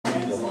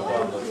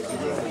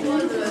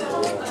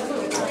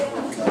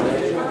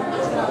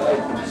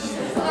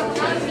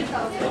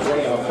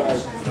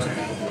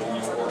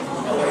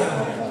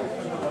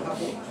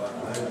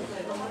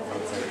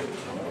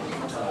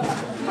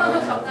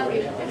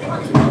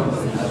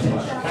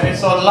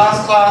so the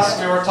last class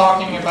we were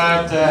talking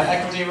about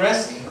equity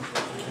risk.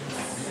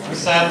 We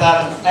said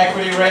that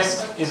equity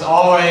risk is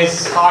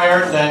always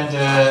higher than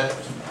the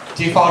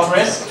default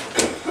risk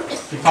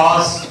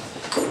because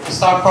the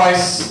stock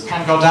price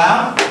can go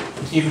down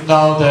even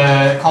though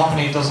the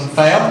company doesn't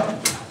fail.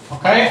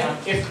 Okay, and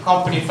if the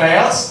company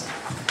fails,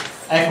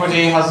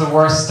 equity has a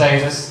worse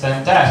status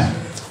than debt.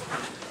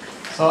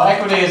 So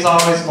equity is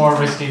always more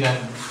risky than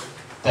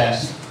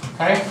debt.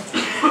 Okay,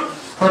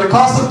 for the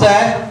cost of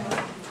debt,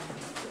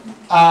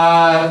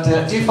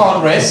 the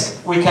default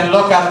risk, we can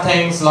look at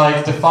things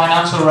like the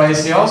financial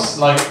ratios,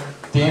 like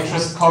the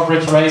interest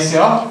coverage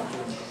ratio,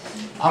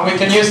 and we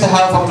can use the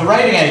help of the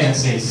rating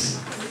agencies.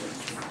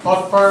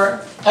 But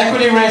for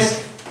equity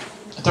risk,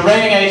 the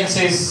rating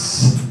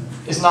agencies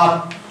is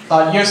not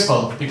that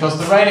useful because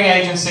the rating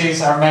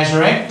agencies are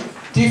measuring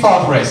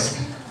default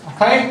risk.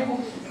 Okay?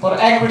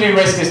 But equity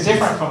risk is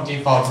different from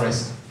default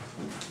risk.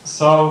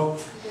 So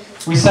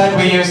we said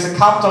we use the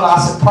capital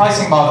asset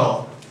pricing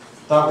model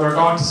that we're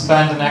going to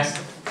spend the next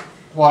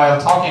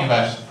while talking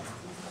about.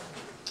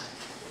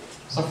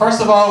 So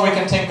first of all, we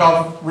can think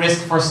of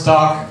risk for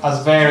stock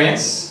as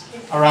variance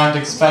around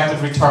expected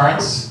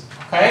returns.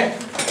 Okay?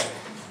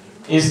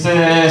 Is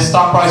the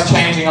stock price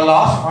changing a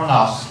lot or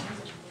not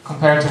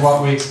compared to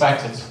what we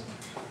expected?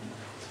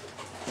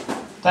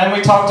 Then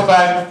we talked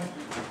about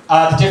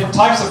the different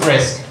types of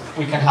risk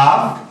we can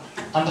have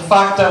and the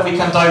fact that we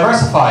can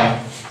diversify.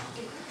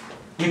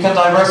 We can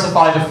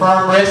diversify the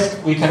firm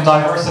risk, we can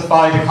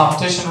diversify the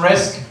competition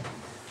risk,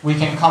 we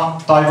can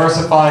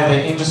diversify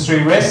the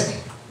industry risk,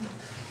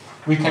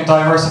 we can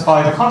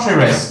diversify the country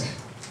risk.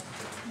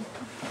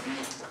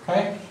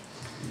 Okay?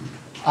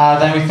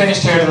 Then we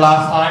finished here the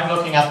last time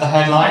looking at the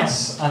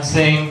headlines and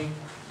seeing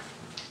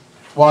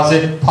was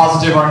it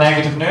positive or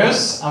negative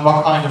news and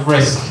what kind of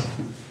risk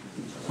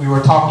we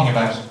were talking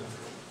about.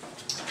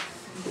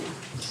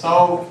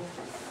 So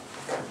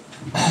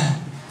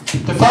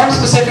the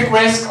firm-specific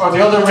risk or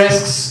the other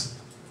risks,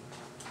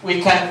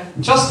 we can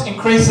just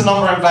increase the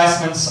number of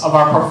investments of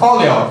our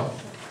portfolio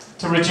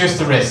to reduce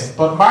the risk,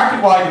 but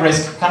market-wide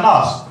risk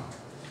cannot.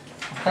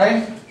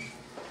 Okay?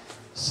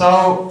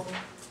 So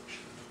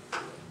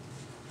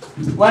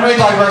when we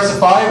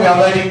diversify, we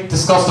already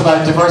discussed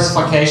about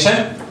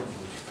diversification.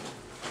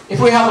 If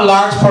we have a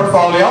large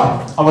portfolio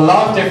of a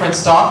lot of different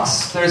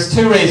stocks, there's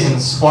two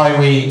reasons why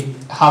we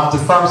have the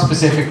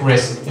firm-specific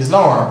risk is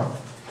lower.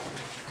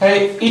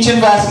 Okay, each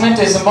investment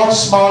is a much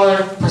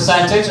smaller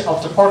percentage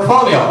of the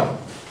portfolio,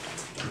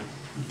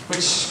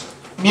 which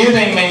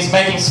muting means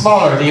making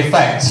smaller the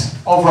effect,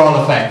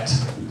 overall effect.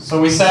 So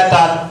we said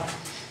that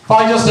if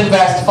I just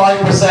invest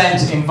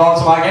 5% in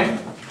Volkswagen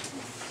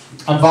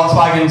and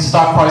Volkswagen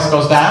stock price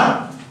goes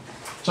down,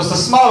 just a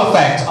small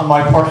effect on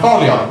my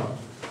portfolio.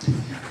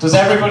 Does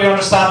everybody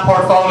understand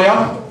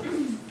portfolio?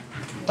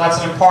 That's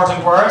an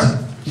important word.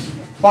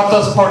 What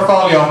does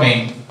portfolio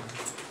mean?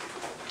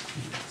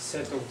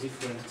 Set of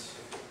different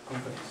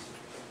companies.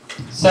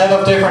 Set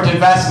of different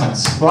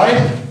investments,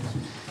 right?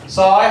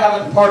 So I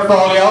have a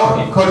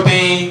portfolio, it could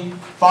be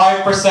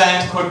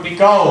 5% could be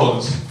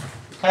gold,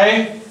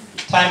 okay?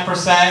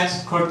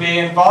 10% could be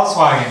in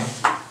Volkswagen,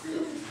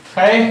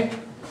 okay?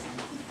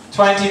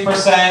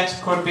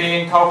 20% could be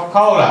in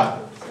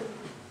Coca-Cola,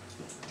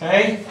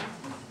 okay?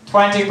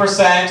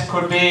 20%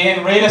 could be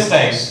in real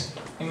estate,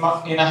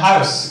 in a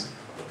house,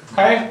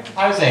 okay?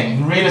 Housing,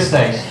 in real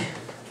estate,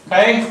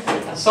 okay?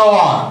 And so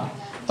on.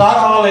 That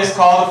all is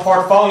called a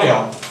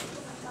portfolio.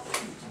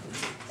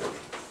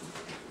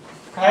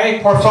 Okay?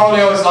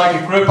 Portfolio is like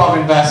a group of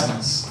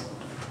investments.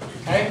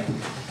 Okay?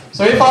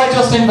 So if I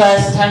just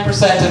invest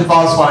 10% in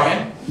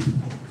Volkswagen,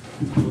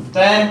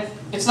 then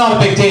it's not a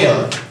big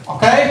deal.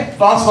 Okay?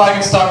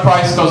 Volkswagen stock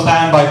price goes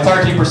down by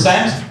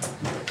 30%.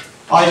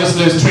 I just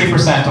lose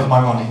 3% of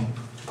my money.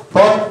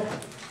 But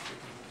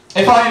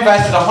if I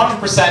invested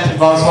 100% in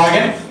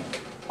Volkswagen,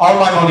 all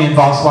my money in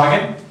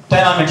Volkswagen,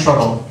 then I'm in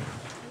trouble.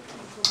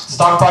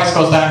 Stock price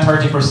goes down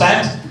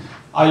 30%,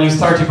 I lose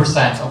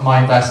 30% of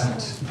my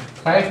investment.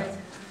 Okay?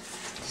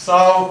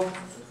 So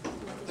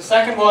the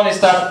second one is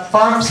that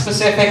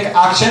firm-specific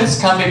actions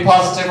can be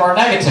positive or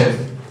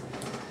negative.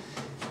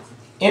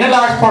 In a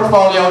large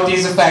portfolio,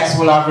 these effects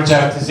will average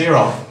out to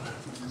zero.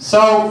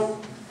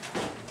 So,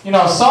 you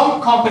know,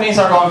 some companies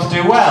are going to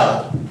do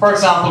well. For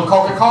example,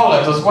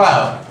 Coca-Cola does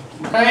well.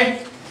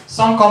 Okay?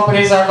 Some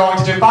companies are going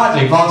to do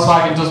badly.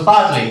 Volkswagen does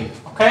badly.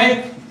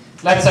 Okay?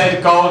 Let's say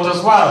the gold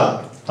does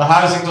well. The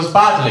housing does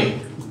badly.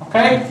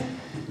 Okay?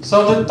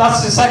 So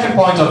that's the second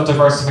point of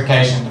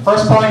diversification. The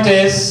first point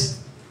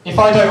is, if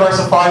I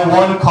diversify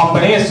one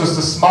company, it's just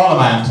a small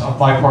amount of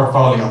my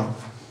portfolio.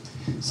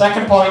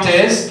 Second point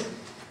is,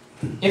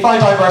 if I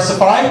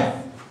diversify,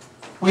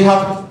 we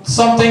have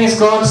something is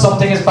good,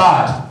 something is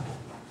bad.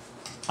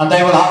 And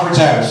they will average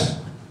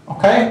out.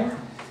 Okay?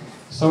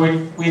 So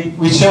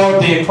we showed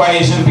the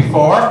equation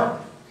before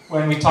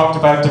when we talked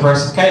about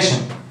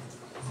diversification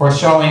for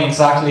showing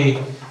exactly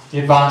the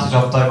advantage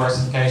of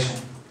diversification.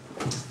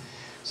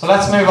 So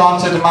let's move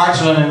on to the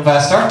marginal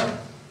investor.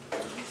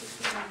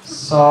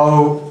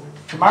 So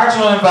The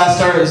marginal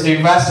investor is the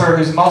investor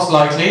who's most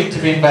likely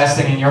to be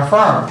investing in your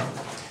firm.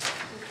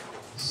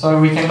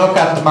 So we can look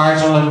at the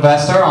marginal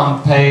investor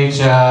on page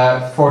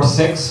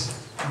 46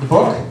 of the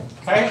book.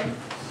 Okay.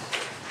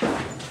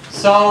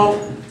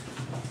 So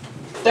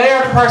they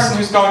are the person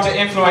who's going to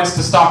influence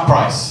the stock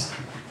price.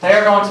 They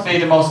are going to be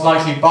the most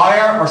likely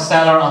buyer or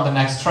seller on the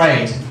next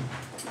trade.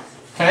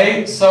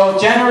 Okay, so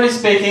generally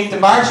speaking, the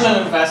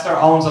marginal investor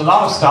owns a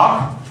lot of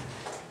stock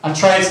and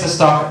trades the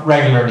stock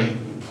regularly.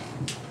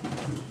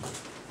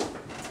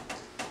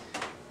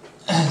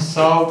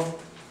 So,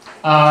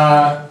 we'll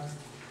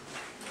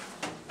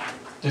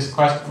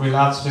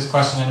answer this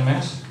question in a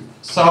minute.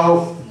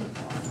 So,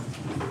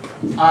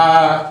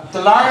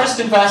 the largest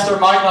investor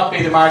might not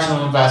be the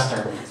marginal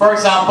investor. For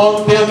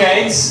example, Bill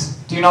Gates.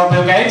 Do you know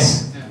Bill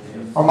Gates?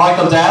 Or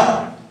Michael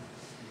Dell?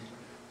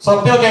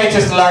 So Bill Gates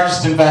is the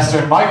largest investor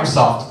in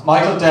Microsoft.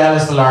 Michael Dell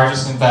is the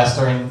largest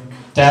investor in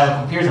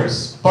Dell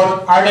Computers.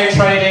 But are they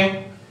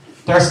trading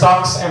their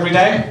stocks every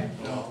day?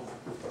 No.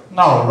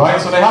 No, right?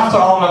 So they have to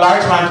own a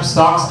large amount of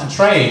stocks and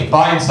trade,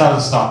 buy and sell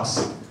the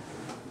stocks.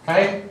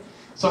 Okay?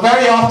 So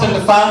very often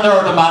the founder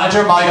or the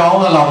manager might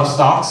own a lot of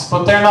stocks,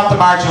 but they're not the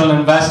marginal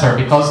investor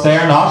because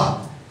they're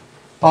not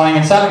buying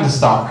and selling the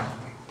stock.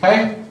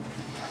 Okay?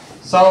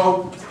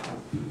 So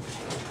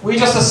we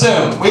just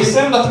assume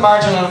that the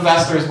marginal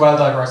investor is well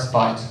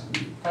diversified.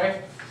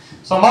 Okay?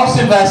 So most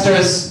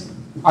investors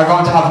are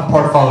going to have a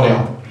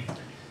portfolio.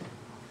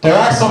 There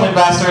are some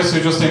investors who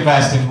just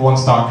invest in one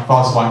stock,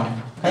 Volkswagen.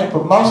 Okay?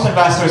 But most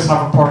investors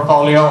have a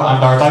portfolio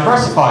and are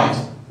diversified.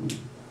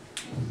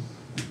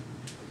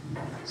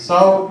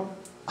 So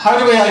how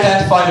do we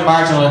identify the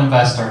marginal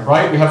investor?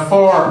 Right? We have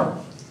 4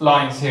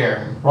 lines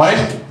here.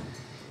 Right?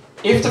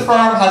 If the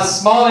firm has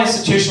small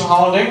institutional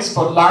holdings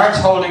but large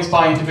holdings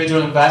by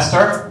individual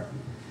investor,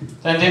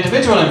 then the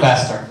individual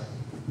investor.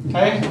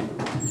 Okay?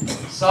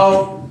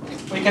 So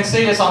we can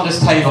see this on this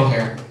table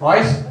here,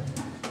 right?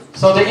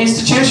 So the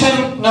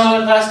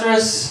institutional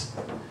investors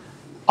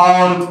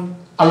own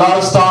a lot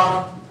of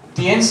stock.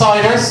 The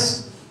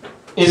insiders,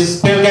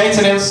 is Bill Gates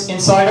an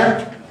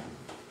insider?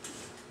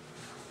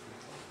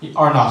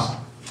 Or not?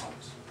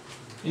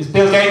 Is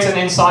Bill Gates an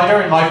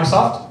insider in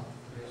Microsoft?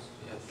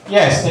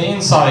 Yes, the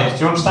inside.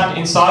 Do you understand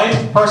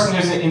inside? Person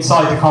who's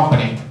inside the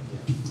company.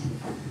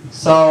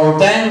 So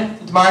then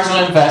the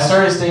marginal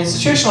investor is the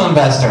institutional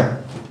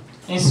investor.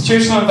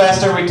 Institutional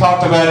investor we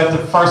talked about it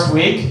the first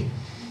week.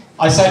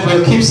 I said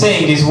we'll keep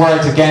saying these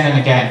words again and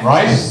again,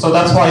 right? So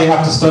that's why you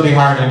have to study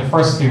hard in the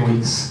first few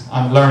weeks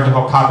and learn the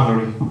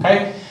vocabulary,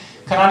 okay?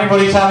 Can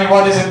anybody tell me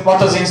what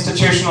does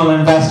institutional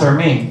investor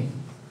mean?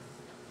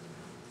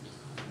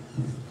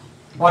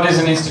 What is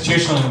an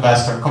institutional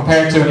investor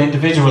compared to an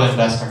individual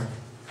investor?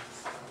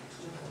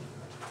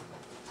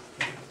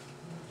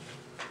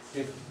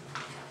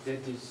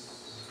 That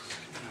is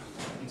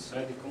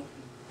inside the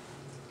company?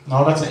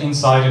 No, that's an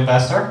inside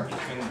investor. It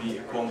can be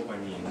a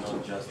company,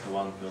 not just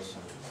one person.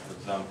 For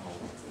example,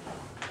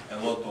 a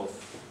lot of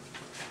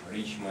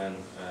rich men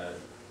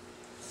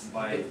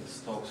buy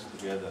stocks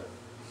together.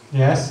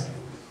 Yes.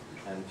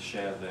 And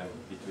share them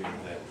between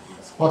them.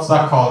 What's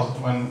that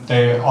called when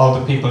all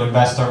the people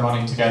invest their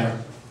money together?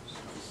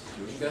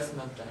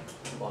 Investment bank.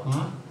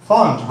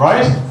 Fund,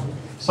 right?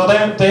 So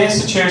then the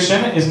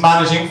institution is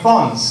managing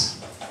funds.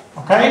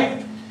 Okay?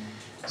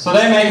 So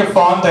they make a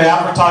fund, they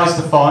advertise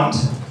the fund,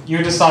 you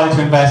decide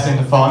to invest in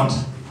the fund.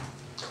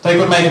 They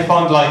could make a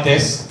fund like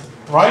this,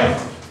 right?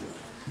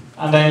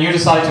 And then you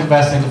decide to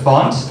invest in the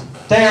fund.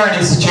 They are an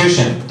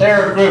institution,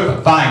 they're a group,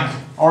 a bank,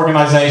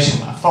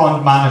 organization, a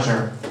fund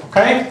manager.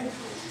 Okay?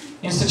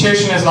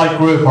 Institution is like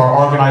group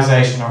or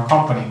organization or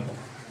company.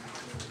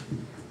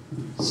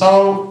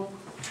 So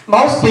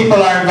most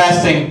people are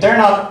investing,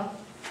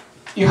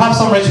 you have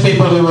some rich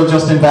people who will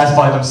just invest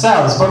by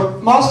themselves,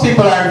 but most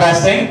people are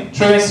investing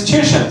through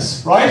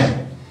institutions,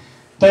 right?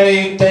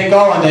 They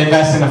go and they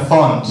invest in a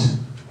fund.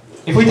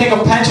 If we think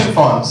of pension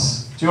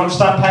funds, do you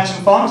understand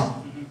pension fund?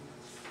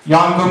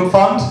 Yongum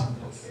Fund?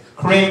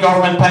 Korean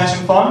Government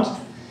Pension Fund?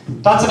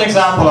 That's an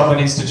example of an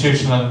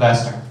institutional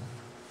investor.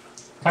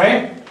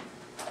 Okay?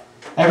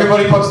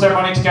 Everybody puts their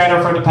money together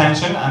for the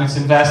pension and it's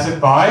invested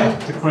by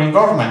the Korean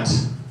government.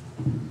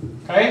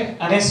 Okay?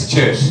 An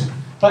institute.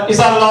 Is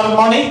that a lot of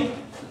money?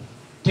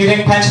 Do you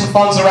think pension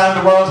funds around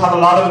the world have a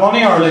lot of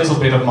money or a little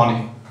bit of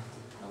money?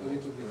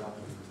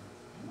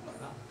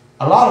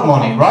 A lot of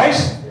money, right?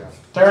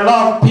 There are a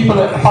lot of people,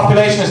 the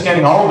population is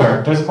getting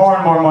older. There's more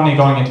and more money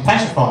going into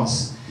pension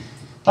funds.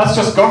 That's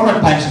just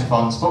government pension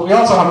funds, but we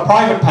also have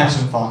private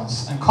pension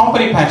funds and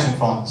company pension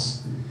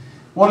funds.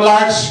 One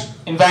large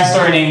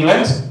investor in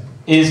England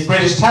is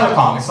British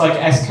Telecom. It's like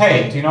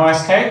SK. Do you know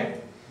SK?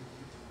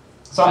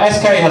 So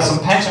SK has some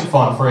pension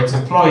fund for its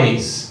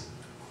employees.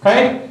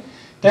 Okay?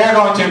 They're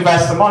going to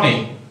invest the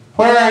money.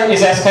 Where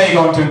is SK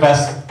going to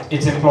invest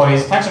its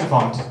employees' pension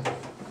fund?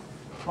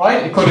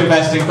 Right? It could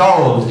invest in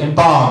gold, in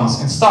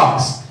bonds, in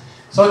stocks.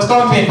 So it's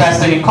going to be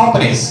investing in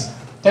companies.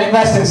 They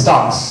invest in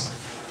stocks.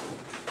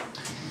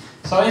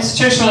 So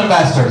institutional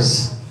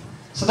investors.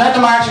 So then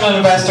the marginal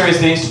investor is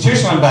the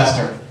institutional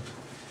investor.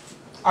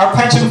 Are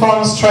pension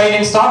funds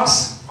trading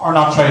stocks or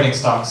not trading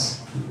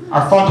stocks?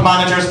 Are fund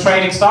managers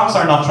trading stocks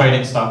or not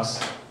trading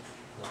stocks?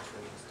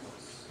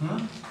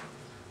 Hmm?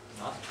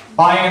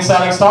 Buying and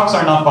selling stocks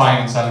or not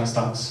buying and selling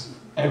stocks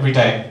every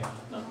day?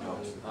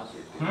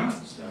 Hmm?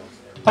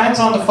 Depends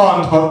on the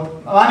fund,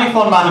 but many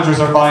fund managers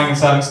are buying and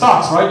selling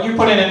stocks, right? You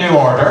put in a new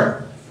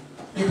order.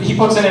 He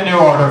puts in a new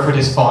order for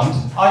this fund.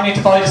 I need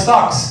to buy the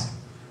stocks.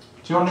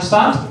 Do you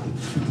understand?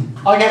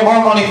 I get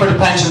more money for the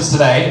pensions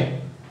today.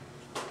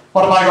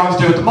 What am I going to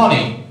do with the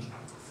money?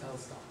 Sell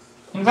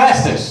stocks.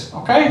 Invest it,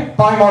 okay?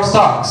 Buy more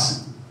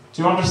stocks.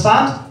 Do you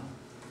understand?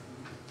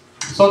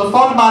 So the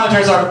fund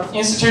managers are,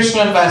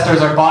 institutional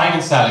investors are buying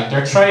and selling.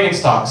 They're trading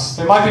stocks.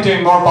 They might be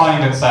doing more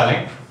buying than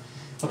selling,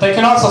 but they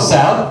can also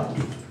sell.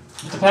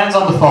 It depends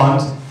on the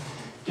fund.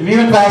 If you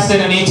invest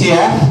in an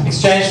ETF,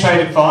 exchange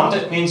traded fund,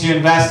 it means you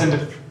invest in the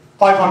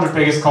 500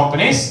 biggest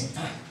companies.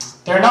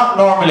 They're not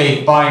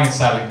normally buying and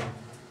selling.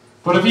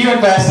 But if you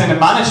invest in a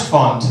managed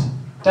fund,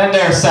 then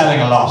they're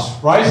selling a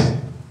lot, right?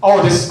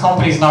 Oh, this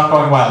company's not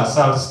going well,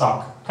 sell the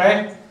stock,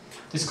 okay?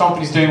 This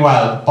company's doing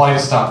well, buy the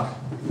stock.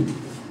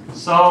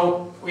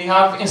 So we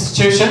have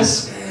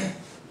institutions.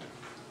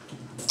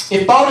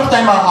 If both of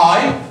them are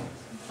high,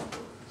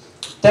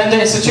 then the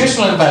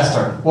institutional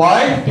investor.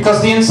 Why?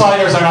 Because the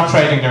insiders are not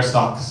trading their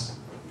stocks.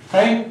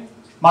 Okay?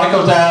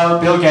 Michael Dell,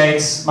 Bill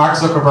Gates, Mark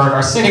Zuckerberg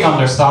are sitting on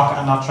their stock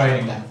and not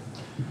trading them.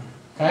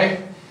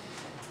 Okay?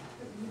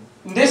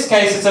 In this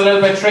case, it's a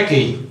little bit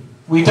tricky.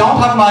 We don't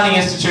have many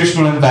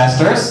institutional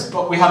investors,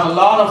 but we have a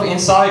lot of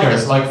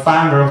insiders, like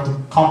founder of the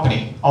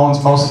company,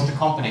 owns most of the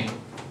company.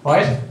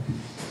 Right?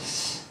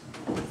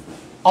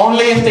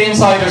 Only if the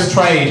insiders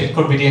trade, it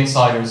could be the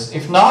insiders.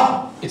 If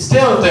not, it's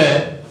still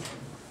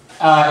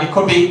it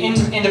could be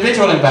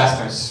individual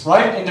investors,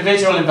 right?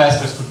 Individual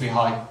investors could be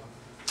high.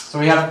 So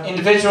we have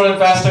individual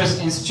investors,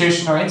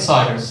 institutional, or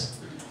insiders.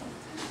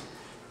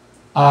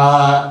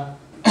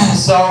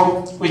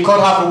 So we could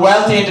have a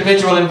wealthy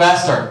individual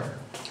investor,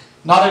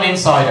 not an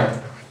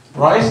insider,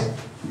 right?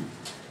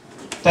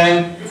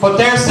 Then, but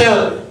they're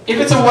still, if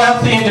it's a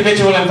wealthy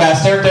individual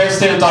investor, they're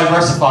still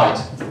diversified.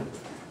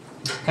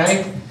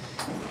 Okay?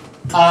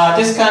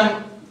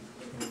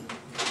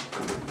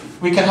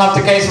 We can have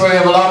the case where we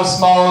have a lot of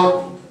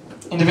small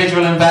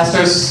individual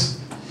investors,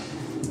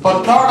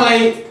 but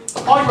normally,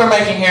 the point we're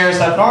making here is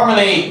that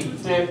normally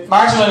the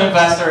marginal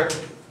investor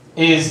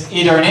is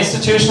either an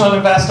institutional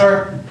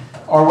investor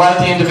or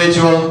wealthy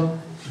individual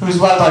who's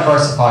well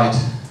diversified.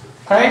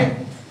 Okay?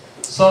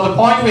 So the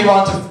point we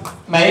want to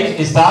make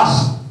is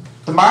that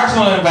the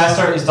marginal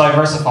investor is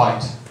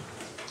diversified.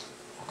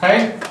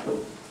 Okay?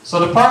 So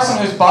the person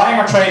who's buying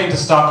or trading the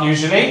stock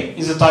usually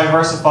is a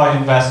diversified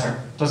investor.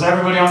 Does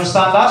everybody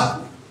understand that?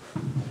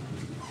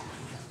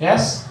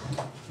 Yes?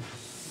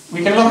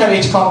 We can look at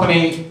each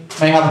company,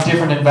 may have a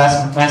different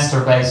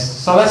investor base.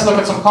 So let's look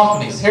at some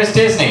companies. Here's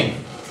Disney.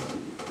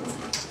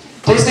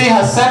 Disney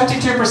has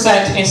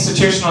 72%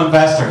 institutional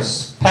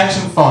investors,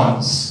 pension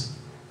funds,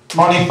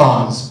 money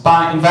funds,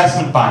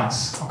 investment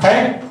banks.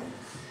 Okay?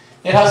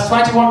 It has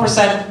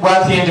 21%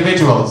 wealthy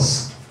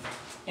individuals,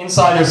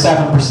 insiders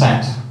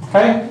 7%.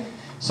 Okay?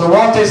 So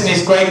Walt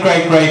Disney's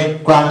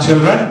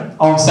great-great-great-grandchildren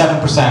own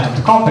 7% of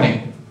the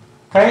company.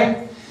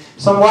 Okay?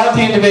 Some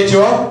wealthy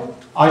individual,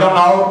 I don't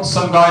know,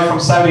 some guy from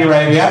Saudi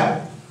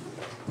Arabia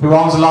who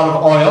owns a lot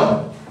of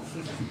oil.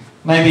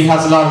 Maybe he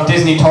has a lot of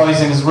Disney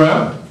toys in his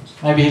room.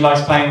 Maybe he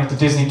likes playing with the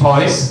Disney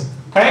toys.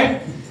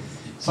 Okay?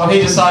 So he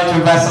decided to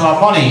invest a lot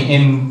of money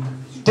in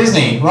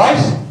Disney,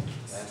 right?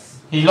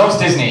 He loves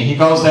Disney. He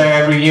goes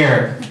there every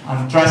year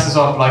and dresses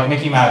up like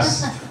Mickey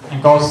Mouse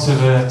and goes to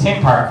the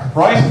theme park,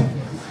 right?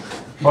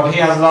 But he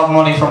has a lot of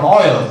money from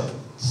oil,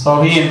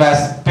 so he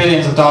invests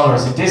billions of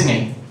dollars in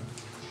Disney.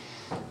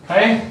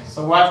 Okay,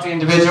 so wealthy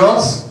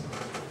individuals.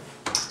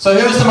 So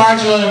who's the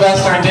marginal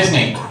investor in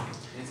Disney?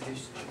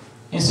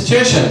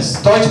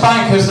 Institutions. Deutsche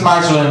Bank, who's the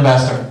marginal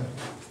investor?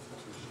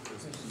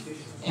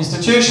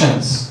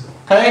 Institutions.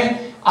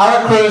 Okay,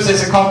 Aracruz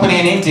is a company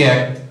in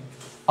India.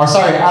 Or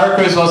sorry,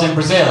 Aracruz was in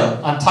Brazil,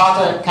 and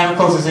Tata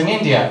Chemicals is in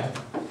India.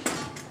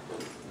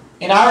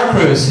 In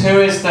Aracruz, who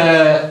is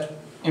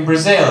in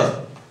Brazil?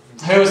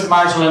 Who is the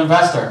marginal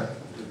investor?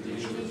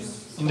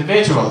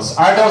 Individuals.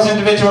 Are those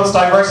individuals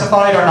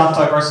diversified or not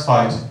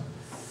diversified?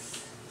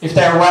 If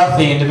they're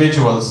wealthy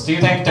individuals, do you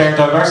think they're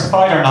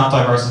diversified or not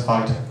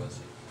diversified?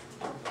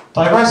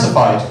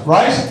 Diversified,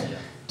 right?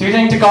 Do you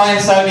think the guy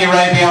in Saudi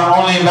Arabia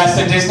only invests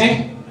in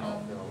Disney?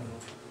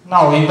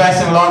 No, he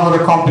invests in a lot of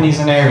other companies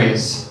and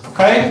areas.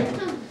 Okay?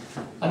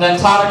 And then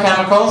Tata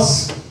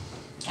Chemicals,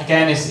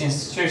 again, is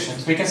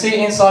institutions. We can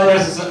see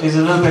insiders is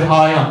a little bit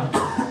high on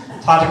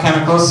Tata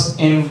Chemicals.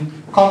 In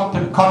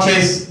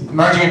countries,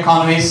 emerging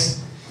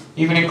economies,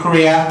 even in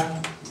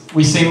Korea,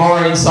 we see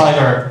more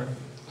insider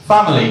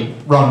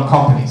family-run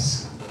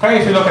companies. Okay,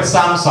 if you look at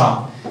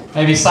Samsung,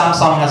 maybe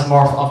Samsung has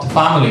more of the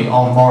family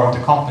own more of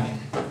the company.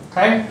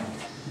 Okay,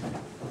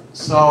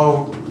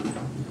 so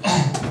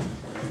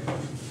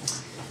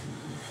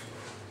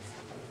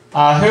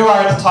who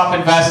are the top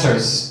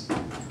investors?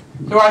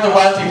 Who are the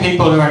wealthy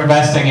people who are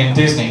investing in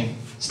Disney?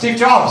 Steve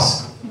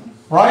Jobs,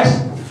 right?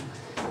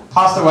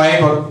 Passed away,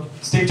 but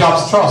Steve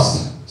Jobs'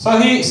 trust. So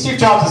Steve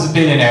Jobs is a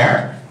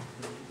billionaire.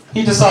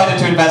 He decided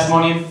to invest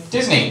money in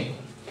Disney.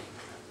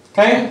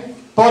 Okay?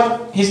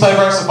 But he's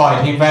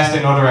diversified. He invested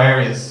in other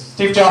areas.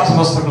 Steve Jobs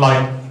must have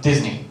liked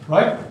Disney,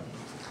 right?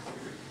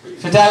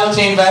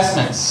 Fidelity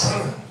Investments.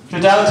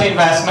 Fidelity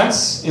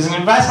Investments is an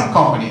investment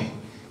company.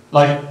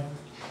 Like,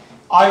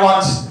 a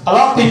lot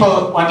of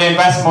people, when they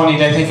invest money,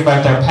 they think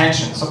about their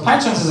pensions. So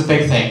pensions is a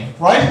big thing,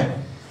 right?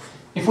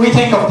 If we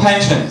think of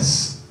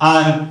pensions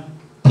and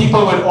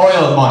people with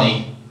oil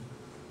money,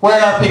 where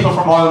are people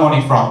from oil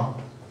money from?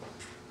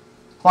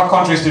 What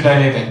countries do they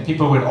live in?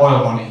 People with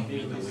oil money.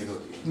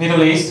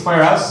 Middle East,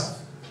 where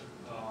else?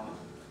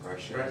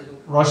 Russia.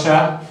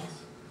 Russia.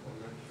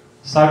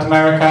 South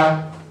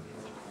America.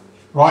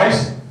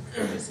 Right?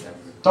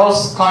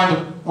 Those kind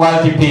of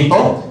wealthy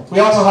people. We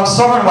also have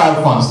sovereign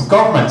wealth funds, the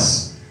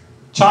governments.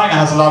 China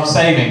has a lot of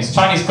savings,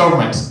 Chinese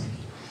government.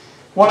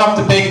 One of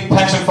the big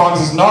pension funds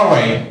is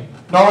Norway.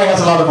 Norway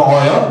has a lot of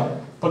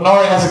oil, but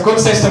Norway has a good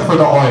system for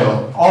the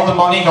oil. All the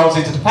money goes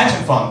into the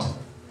pension fund.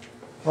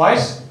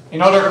 Right?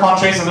 In other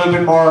countries, a little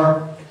bit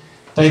more,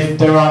 they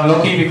were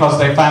unlucky because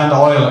they found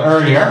oil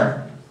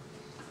earlier.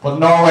 But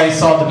Norway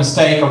saw the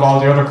mistake of all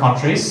the other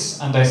countries,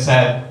 and they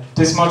said,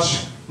 this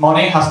much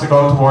money has to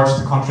go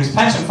towards the country's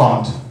pension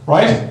fund,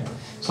 right?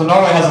 So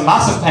Norway has a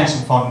massive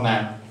pension fund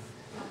now,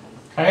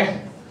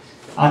 okay?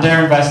 And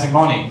they're investing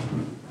money.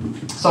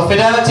 So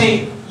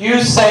Fidelity,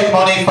 you save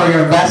money for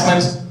your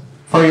investment,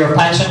 for your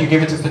pension, you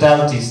give it to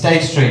Fidelity,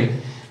 State Street,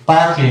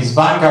 Barclays,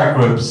 Vanguard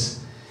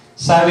Groups,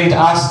 Saudi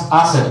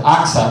Asset,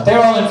 AXA,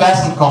 they're all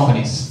investment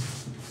companies.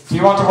 Do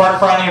you want to work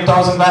for any of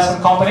those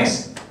investment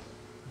companies?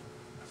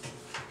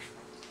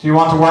 Do you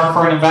want to work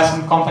for an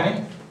investment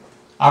company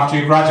after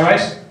you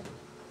graduate?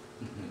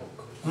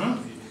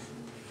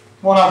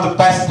 One of the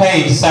best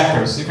paid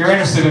sectors, if you're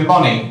interested in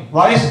money,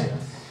 right?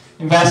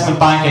 Investment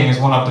banking is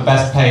one of the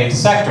best paid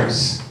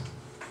sectors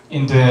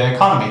in the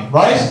economy,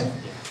 right?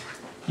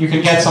 You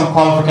can get some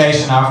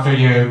qualification after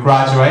you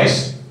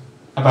graduate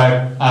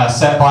about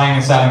buying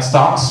and selling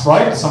stocks,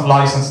 right? Some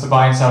license to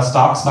buy and sell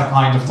stocks, that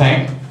kind of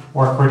thing.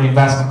 Work for the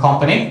investment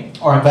company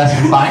or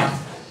investment bank.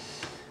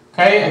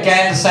 Okay,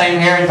 again the same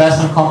here,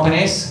 investment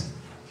companies.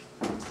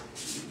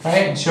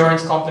 Okay,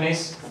 insurance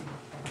companies.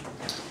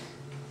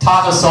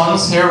 Tata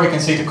Sons, here we can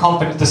see the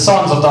company, the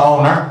sons of the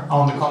owner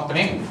own the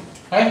company.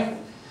 Okay?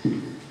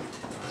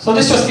 So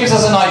this just gives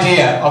us an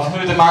idea of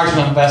who the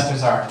marginal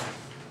investors are.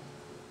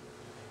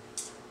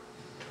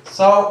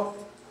 So,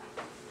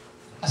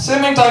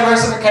 assuming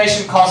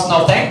diversification costs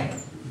nothing,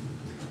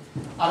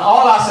 and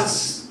all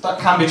assets that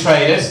can be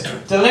traded,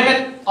 the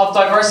limit of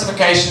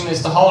diversification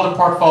is to hold a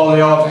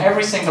portfolio of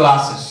every single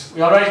asset.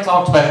 We already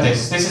talked about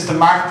this. This is the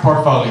market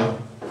portfolio.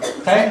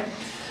 Okay?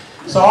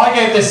 So I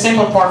gave this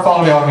simple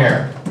portfolio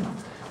here.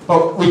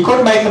 But we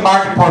could make the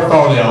market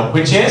portfolio,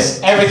 which is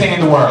everything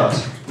in the world.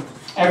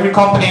 Every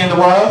company in the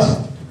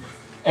world,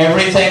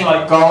 everything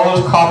like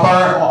gold,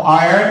 copper,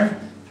 iron,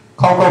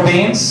 cocoa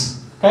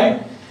beans,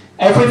 okay?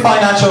 Every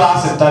financial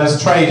asset that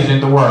is traded in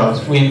the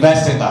world, we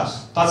invest in that.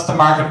 That's the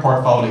market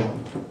portfolio.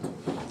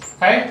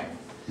 Okay?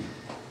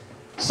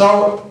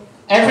 So,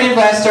 every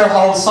investor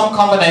holds some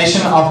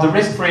combination of the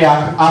risk-free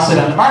asset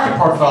and the market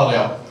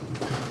portfolio.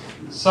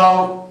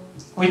 So,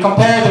 we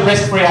compare the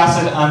risk-free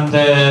asset and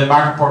the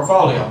market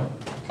portfolio.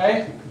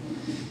 Okay?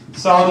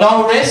 So,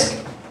 no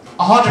risk,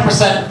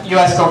 100%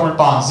 US government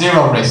bonds,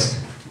 zero risk.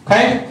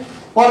 Okay?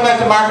 What about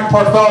the market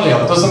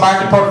portfolio? Does the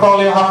market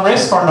portfolio have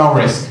risk or no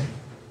risk?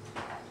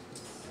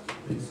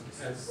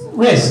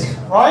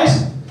 Risk, right?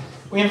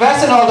 We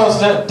invest in all those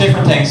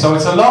different things, so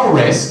it's a low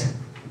risk,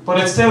 but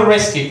it's still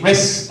risky.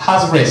 Risk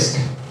has risk.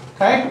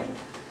 Okay?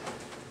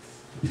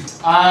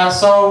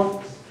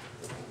 So,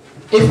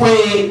 if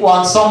we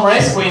want some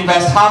risk, we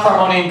invest half our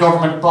money in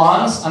government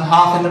bonds and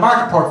half in the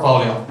market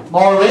portfolio.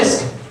 More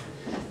risk,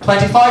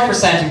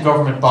 25% in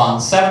government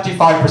bonds,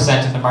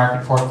 75% in the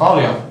market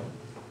portfolio.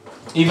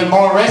 Even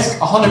more risk,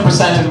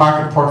 100% in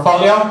market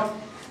portfolio.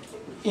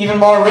 Even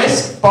more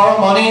risk, borrow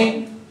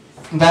money,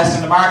 invest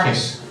in the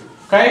market.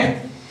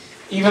 Okay?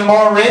 Even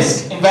more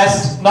risk,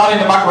 invest not in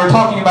the market. We're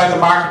talking about the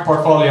market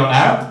portfolio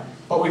now,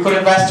 but we could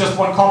invest just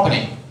one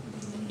company.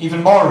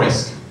 Even more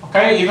risk.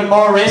 Okay? Even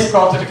more risk,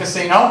 go to the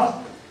casino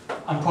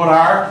and put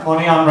our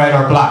money on red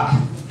or black.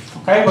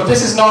 Okay? But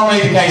this is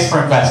normally the case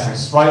for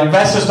investors, right?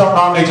 Investors don't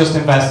normally just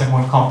invest in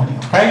one company,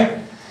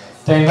 okay?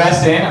 They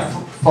invest in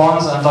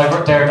funds and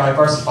they're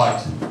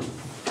diversified.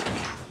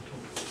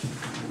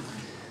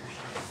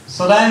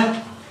 So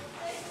then,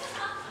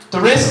 the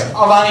risk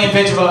of any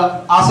individual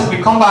asset,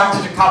 we come back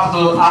to the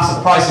capital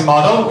asset pricing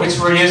model, which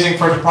we're using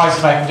for the price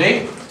of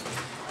equity.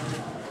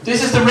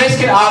 This is the risk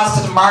it adds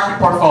to the market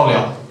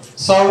portfolio.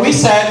 So we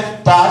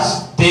said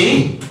that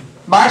the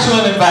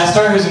marginal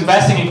investor who's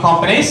investing in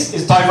companies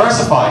is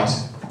diversified.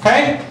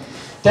 Okay?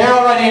 They're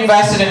already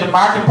invested in the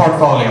market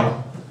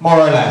portfolio, more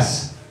or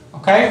less.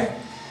 Okay?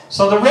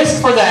 So the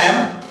risk for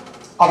them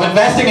of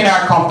investing in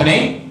our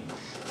company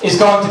is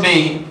going to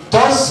be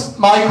Does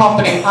my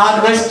company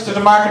add risk to the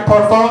market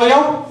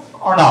portfolio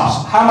or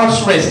not? How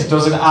much risk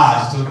does it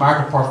add to the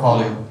market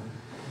portfolio?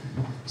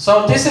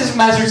 So this is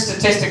measured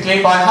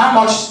statistically by how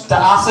much the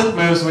asset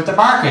moves with the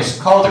market,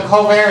 called the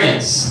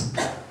covariance.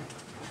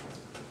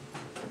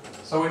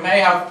 So we may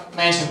have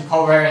mentioned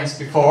covariance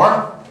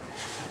before,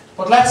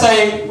 but let's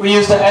say we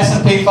use the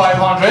S&P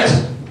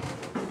 500.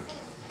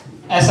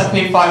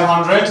 S&P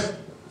 500,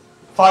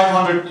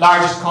 500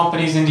 largest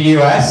companies in the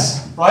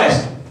US,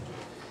 right?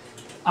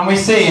 And we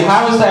see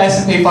how is the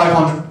S&P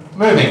 500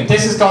 moving.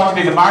 This is going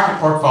to be the market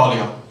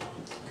portfolio,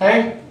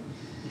 okay?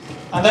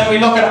 And then we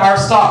look at our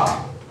stock.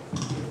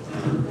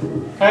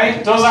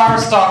 Okay, does our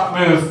stock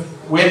move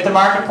with the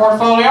market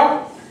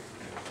portfolio?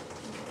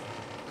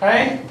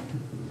 Okay,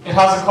 it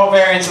has a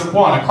covariance of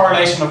 1, a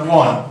correlation of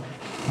 1,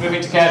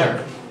 moving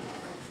together.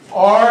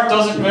 Or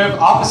does it move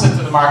opposite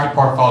to the market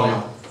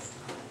portfolio?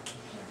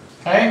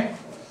 Okay,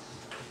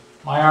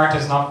 my art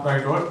is not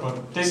very good,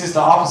 but this is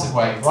the opposite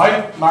way,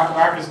 right?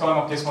 Market is going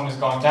up, this one is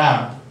going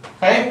down.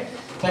 Okay,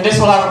 then this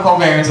will have a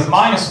covariance of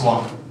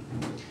 -1.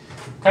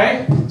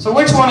 Okay, so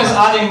which one is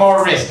adding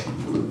more risk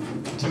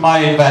to my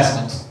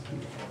investment?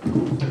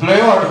 The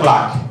blue or the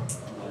black?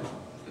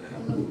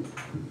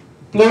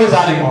 Blue is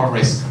adding more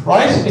risk,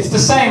 right? It's the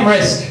same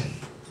risk.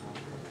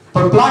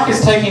 But black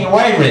is taking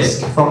away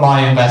risk from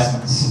my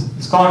investments.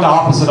 It's going the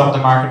opposite of the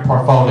market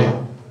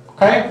portfolio.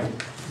 Okay?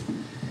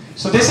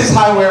 So this is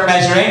how we're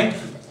measuring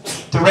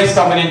the risk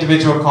of an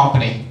individual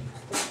company.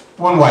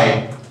 One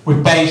way,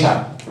 with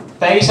beta.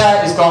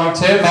 Beta is going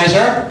to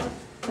measure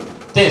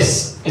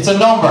this. It's a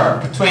number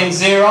between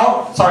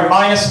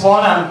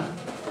 -1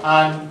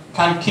 and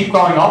can keep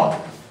going up.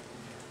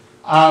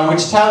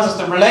 Which tells us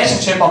the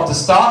relationship of the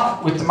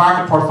stock with the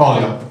market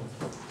portfolio.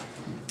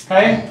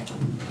 Okay?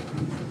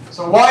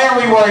 So why are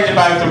we worried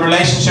about the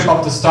relationship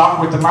of the stock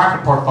with the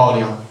market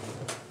portfolio?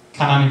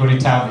 Can anybody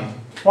tell me?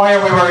 Why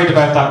are we worried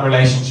about that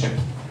relationship?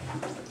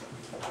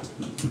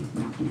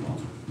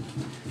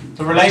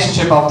 The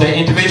relationship of the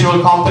individual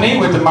company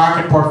with the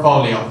market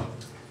portfolio.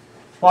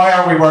 Why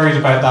are we worried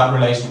about that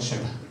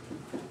relationship?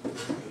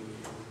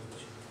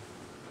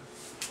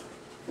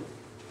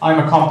 I'm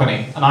a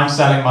company and I'm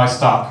selling my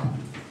stock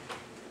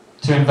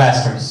to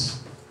investors.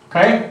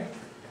 Okay?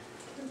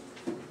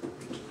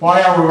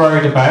 Why are we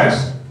worried about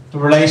the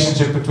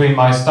relationship between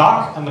my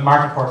stock and the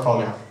market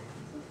portfolio?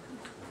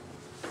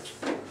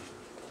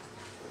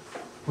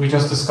 We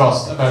just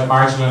discussed about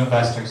marginal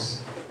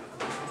investors.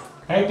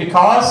 Okay?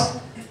 Because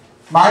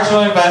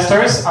marginal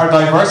investors are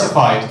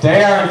diversified.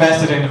 They are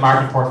invested in the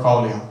market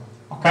portfolio.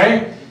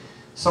 Okay?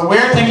 So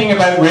we're thinking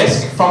about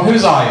risk from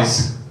whose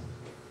eyes?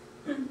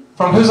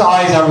 From whose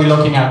eyes are we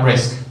looking at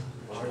risk?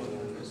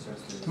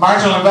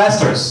 Marginal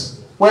investors.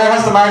 Where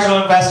has the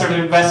marginal investor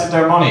invested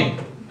their money?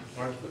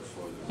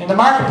 In the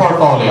market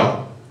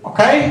portfolio.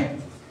 Okay?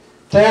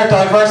 They are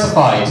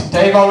diversified.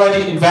 They've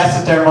already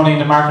invested their money in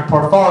the market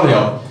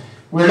portfolio.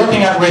 We're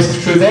looking at risk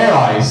through their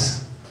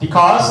eyes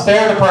because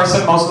they're the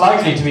person most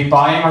likely to be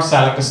buying or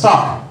selling the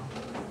stock.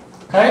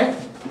 Okay?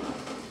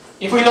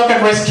 If we look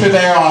at risk through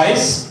their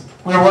eyes,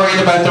 we're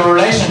worried about the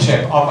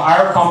relationship of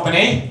our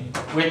company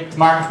with the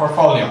market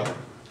portfolio.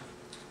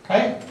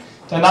 Okay?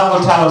 Then that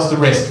will tell us the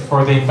risk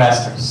for the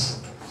investors.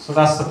 So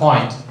that's the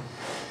point.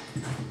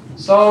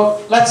 So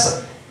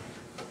let's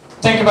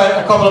think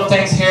about a couple of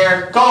things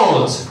here.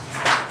 Gold.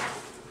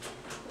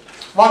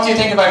 What do you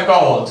think about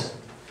gold?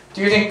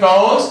 Do you think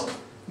gold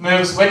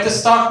moves with the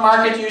stock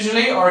market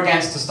usually or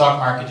against the stock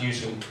market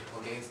usually?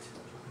 Against.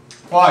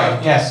 Why?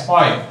 Yes,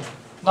 why?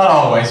 Not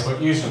always,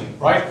 but usually,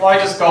 right? Why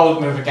does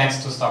gold move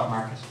against the stock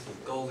market?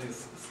 Gold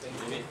is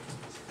stable.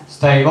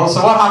 Stable.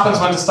 So what happens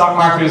when the stock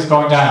market is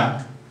going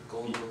down?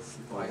 Gold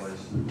price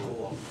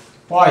go up.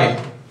 Why?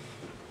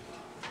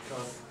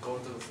 Because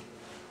gold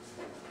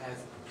has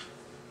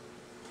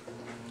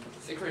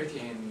security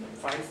in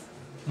price.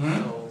 Hmm?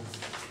 So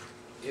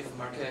if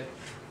market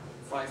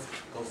price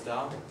goes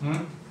down,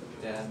 Hmm?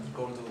 then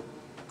gold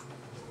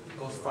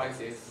price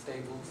is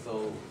stable.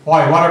 So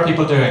Why? What are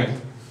people doing?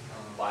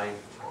 buying.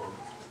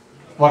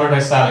 What are they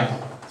selling?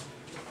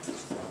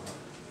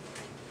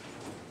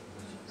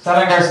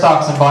 Selling their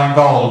stocks and buying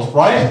gold,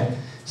 right?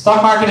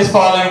 Stock market is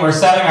falling, we're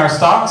selling our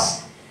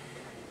stocks.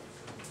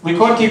 We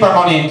could keep our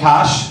money in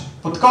cash,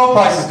 but the gold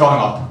price is going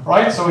up,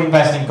 right? So we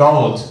invest in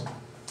gold.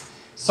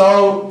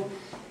 So,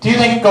 do you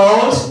think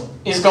gold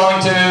is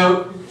going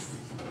to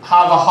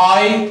have a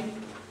high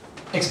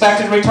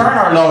expected return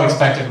or low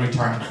expected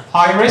return?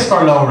 High risk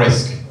or low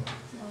risk?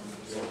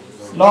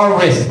 Low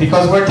risk,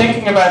 because we're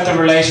thinking about the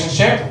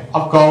relationship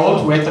of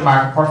gold with the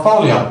market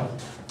portfolio.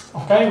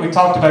 Okay, we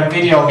talked about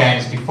video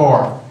games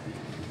before.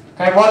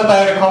 Okay, what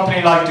about a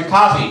company like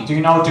Ducati? Do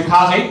you know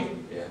Ducati?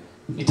 Yeah.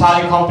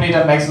 Italian company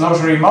that makes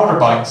luxury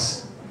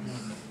motorbikes.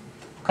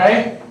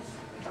 Okay?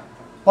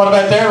 What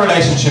about their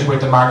relationship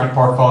with the market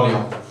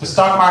portfolio? The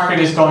stock market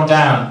is going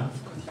down.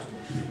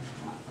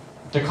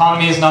 The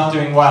economy is not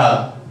doing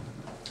well.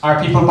 Are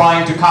people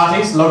buying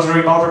Ducatis,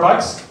 luxury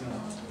motorbikes?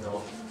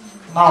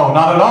 No,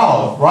 not at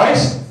all, right?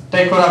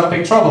 They could have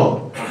big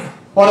trouble.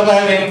 What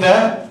about in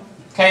the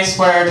case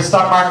where the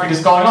stock market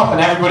is going up and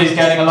everybody's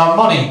getting a lot of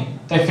money.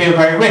 They feel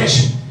very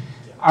rich.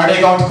 Are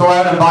they going to go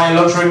out and buy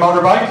a luxury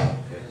motorbike?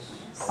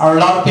 Are a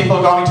lot of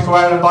people going to go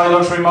out and buy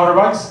luxury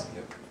motorbikes?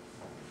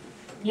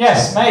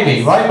 Yes,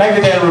 maybe, right?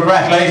 Maybe they'll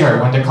regret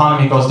later when the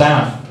economy goes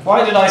down.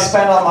 Why did I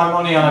spend all my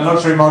money on a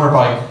luxury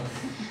motorbike?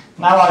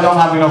 Now I don't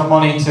have enough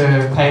money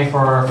to pay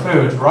for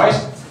food, right?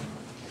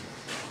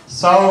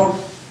 So,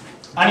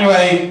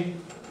 anyway,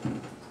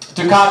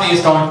 Ducati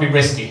is going to be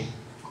risky.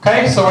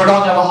 Okay, so we're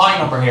going to have a high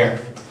number here.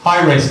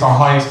 High risk or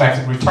high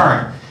expected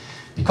return.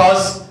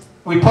 Because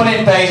we put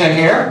in beta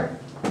here,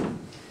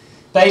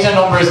 beta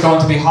number is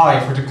going to be high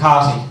for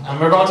Ducati. And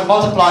we're going to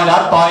multiply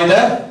that by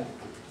the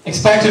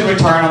expected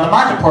return on the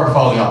market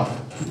portfolio.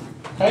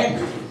 Okay?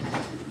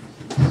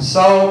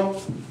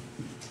 So,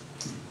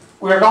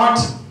 we're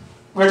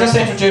just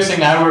introducing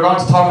now, we're going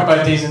to talk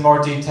about these in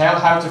more detail,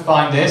 how to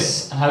find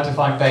this and how to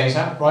find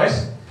beta, right?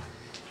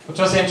 But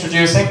just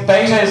introducing,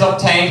 beta is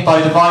obtained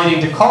by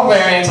dividing the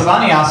covariance of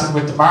any asset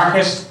with the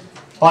market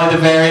by the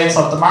variance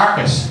of the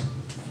market.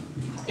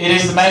 It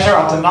is the measure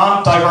of the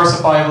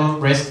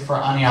non-diversifiable risk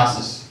for any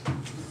asset.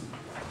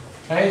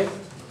 Okay?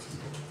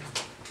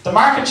 The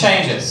market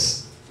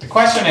changes. The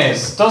question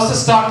is, does the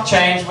stock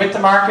change with the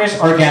market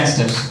or against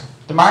it?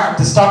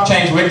 The stock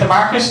change with the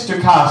market,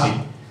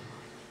 Ducati.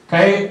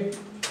 Okay?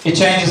 It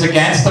changes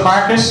against the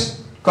market,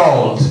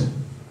 gold.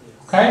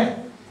 Okay?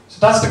 So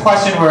that's the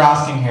question we're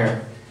asking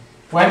here.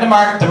 When the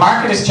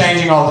market is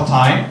changing all the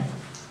time,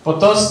 but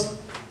does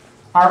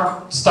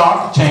our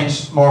stock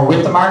change more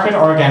with the market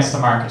or against the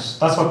market?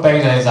 That's what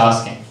beta is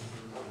asking.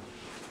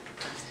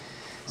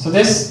 So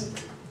this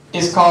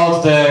is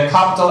called the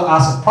capital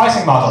asset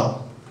pricing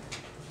model.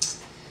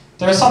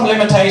 There are some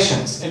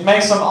limitations. It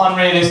makes some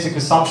unrealistic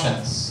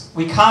assumptions.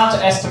 We can't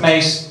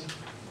estimate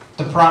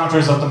the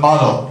parameters of the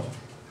model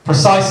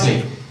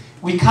precisely.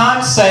 We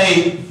can't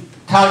say,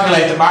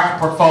 calculate the market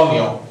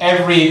portfolio,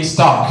 every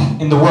stock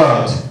in the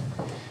world.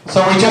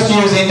 So we just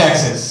use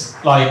indexes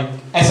like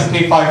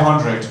S&P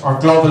 500 or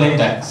global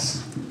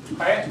index.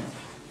 Okay?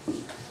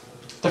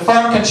 The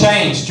firm can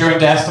change during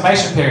the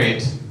estimation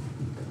period.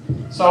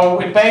 So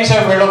with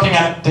beta, we're looking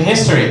at the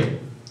history.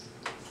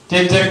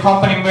 Did the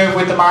company move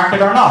with the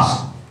market or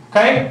not?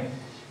 Okay?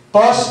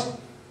 But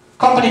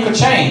company could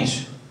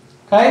change.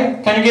 Okay?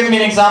 Can you give me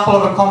an example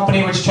of a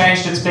company which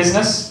changed its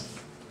business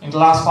in the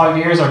last 5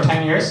 years or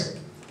 10 years?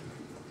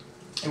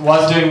 It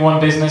was doing one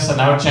business and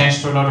now it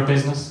changed to another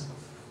business.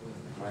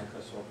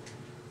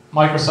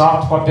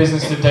 Microsoft, what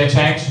business did they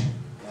change?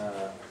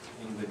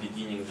 In the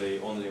beginning they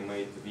only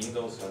made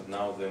Windows and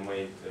now they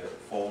made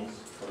phones.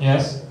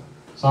 Yes.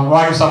 So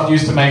Microsoft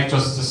used to make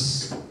just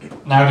this,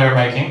 now they're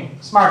making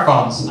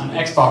smartphones and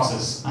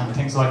Xboxes and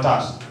things like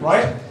that,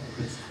 right?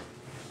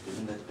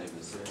 Isn't that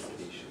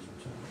diversification?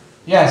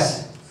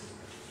 Yes.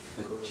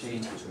 But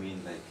change would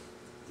mean like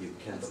you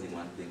cancelling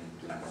one thing and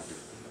doing another.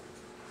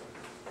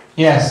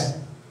 Yes.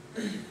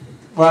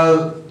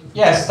 Well,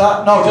 yes,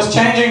 just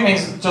changing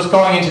means just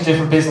going into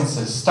different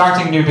businesses,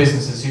 starting new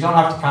businesses. You don't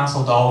have to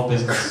cancel the old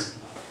business.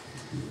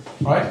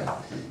 Right?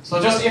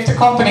 So just if the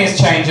company is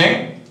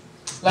changing,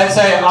 let's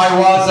say I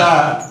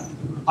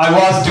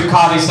was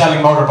Ducati selling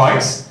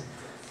motorbikes,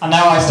 and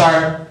now I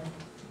start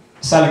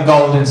selling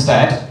gold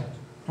instead,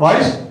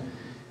 right?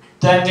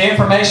 Then the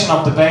information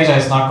of the beta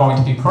is not going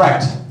to be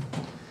correct.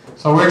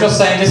 So we're just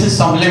saying this is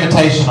some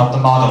limitation of the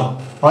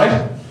model,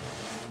 right?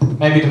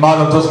 Maybe the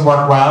model doesn't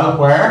work well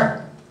where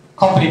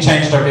company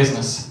changed their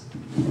business.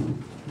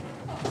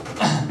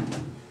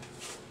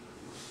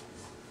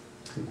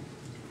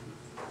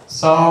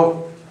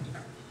 So,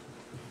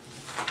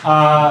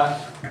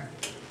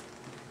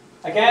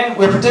 again,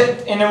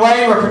 in a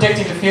way we're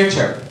predicting the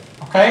future,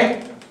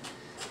 okay?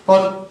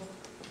 But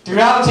the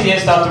reality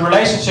is that the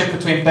relationship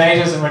between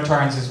betas and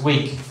returns is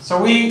weak.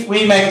 So we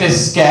make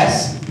this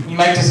guess, we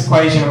make this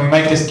equation, and we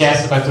make this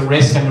guess about the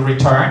risk and the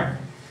return.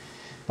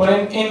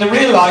 But in the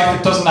real life,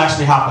 it doesn't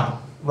actually happen,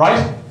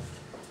 right?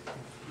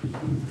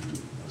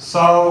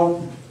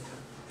 So,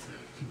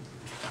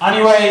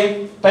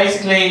 anyway,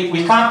 basically,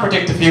 we can't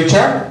predict the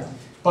future,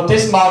 but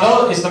this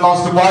model is the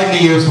most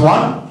widely used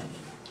one.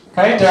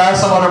 Okay, there are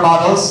some other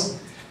models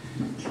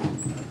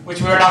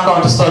which we're not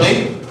going to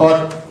study,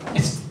 but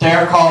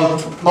they're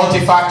called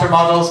multi-factor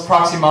models,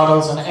 proxy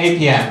models, and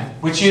APM,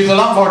 which use a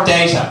lot more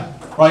data.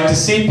 Right, the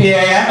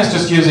CPAM is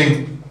just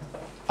using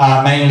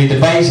mainly the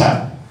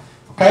beta.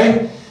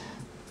 Okay.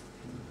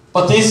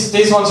 But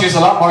these ones use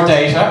a lot more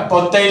data,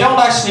 but they don't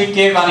actually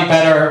give any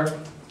better,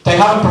 they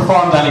haven't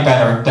performed any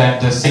better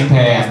than the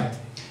CPAM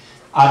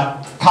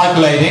at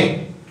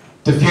calculating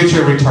the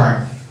future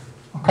return.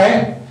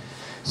 Okay?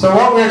 So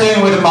what we're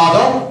doing with the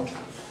model,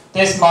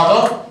 this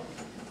model,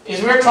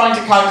 is we're trying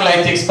to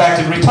calculate the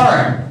expected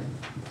return.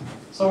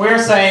 So we're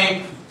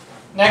saying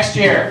next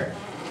year,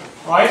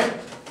 right?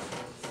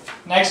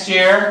 Next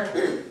year,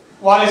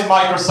 what is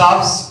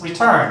Microsoft's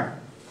return?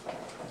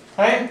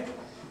 Okay?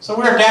 So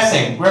we're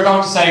guessing. We're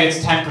going to say it's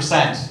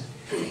 10%.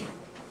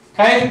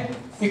 Okay?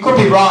 We could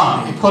be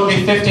wrong. It could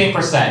be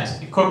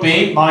 15%. It could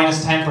be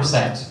minus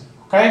 10%.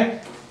 Okay?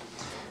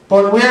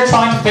 But we're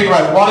trying to figure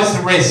out what is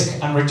the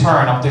risk and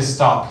return of this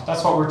stock.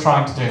 That's what we're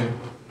trying to do.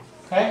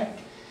 Okay?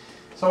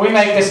 So we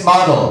make this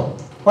model.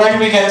 Where do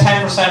we get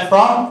 10%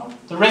 from?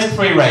 The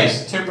risk-free rate,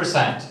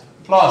 2%,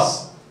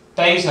 plus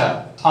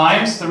beta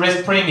times the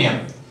risk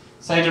premium.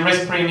 Say the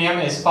risk premium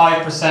is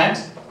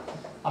 5%,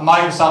 and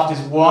Microsoft is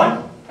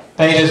 1,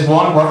 beta is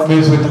 1, work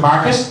moves with the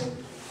market,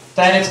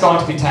 then it's going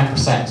to be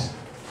 10%.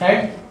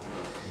 Okay?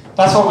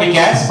 That's what we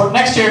get, but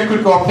next year it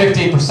could go up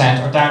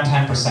 15% or down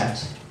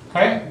 10%.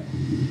 Okay?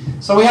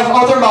 So we have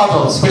other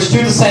models which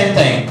do the same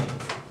thing,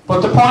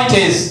 but the point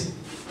is,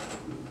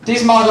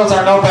 these models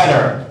are no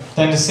better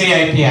than the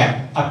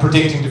CAPM at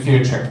predicting the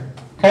future.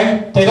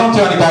 Okay? They don't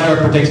do any better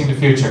at predicting the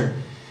future.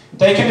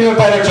 They can do a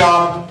better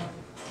job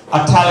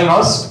at telling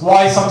us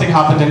why something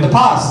happened in the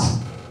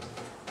past,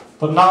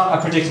 but not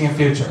at predicting a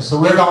future. So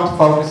we're going to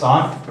focus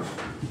on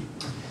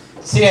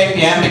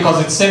CAPM because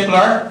it's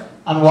simpler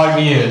and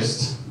widely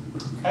used.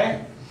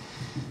 Okay?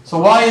 So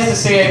why is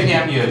the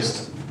CAPM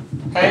used?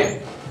 Okay?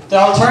 The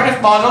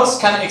alternative models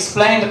can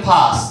explain the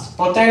past,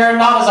 but they are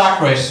not as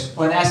accurate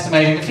when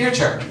estimating the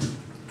future.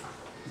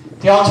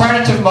 The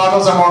alternative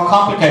models are more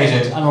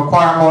complicated and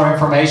require more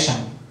information.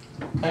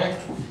 Okay?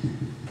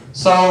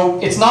 So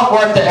it's not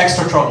worth the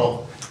extra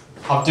trouble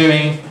of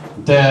doing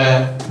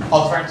the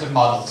alternative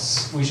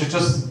models. We should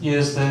just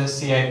use the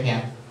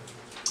CAPM.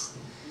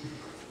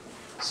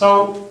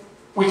 So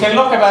we can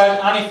look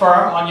about any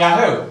firm on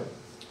Yahoo.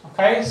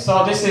 Okay,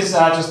 so this is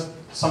just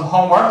some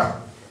homework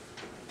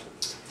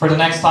for the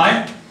next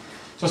time.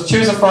 Just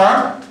choose a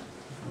firm,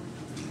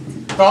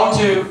 go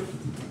to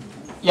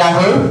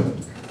Yahoo,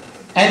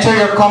 enter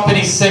your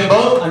company's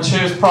symbol and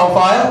choose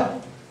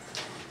profile.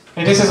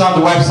 Okay, this is on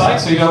the website,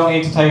 so you don't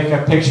need to take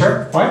a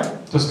picture, right?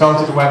 Just go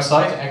to the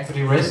website,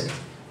 equity risk.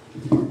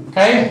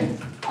 Okay,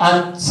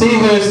 and see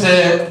who's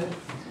the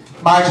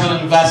marginal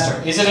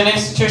investor. Is it an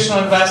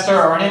institutional investor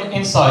or an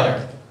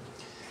insider?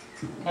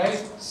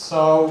 Okay,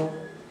 so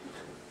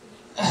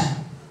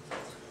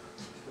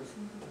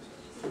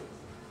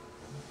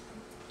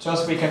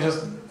we can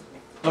just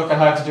look at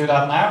how to do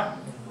that now.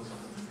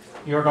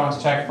 You're going to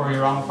check for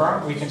your own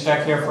firm. We can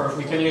check here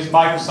we can use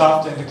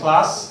Microsoft in the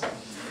class.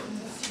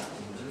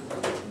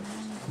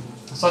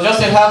 So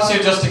just it helps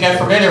you just to get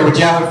familiar with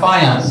Yahoo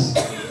Finance.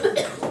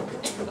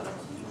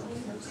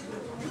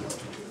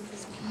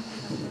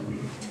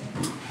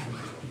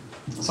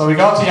 So we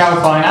go to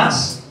Yahoo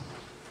Finance.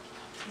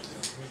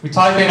 We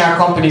type in our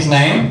company's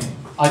name.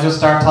 I just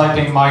start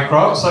typing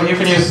micro. So you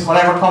can use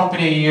whatever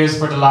company you used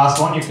for the last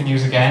one, you can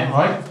use again,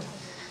 right?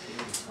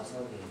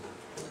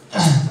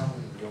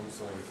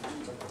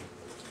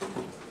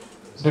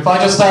 So if I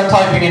just start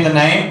typing in the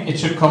name, it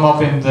should come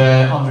up in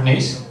the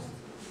underneath.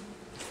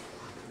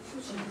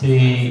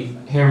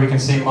 Here we can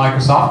see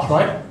Microsoft,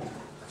 right?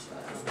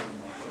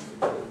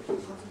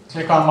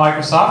 Click on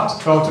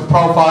Microsoft, go to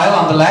Profile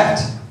on the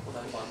left.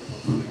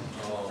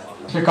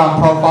 Click on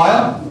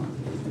Profile.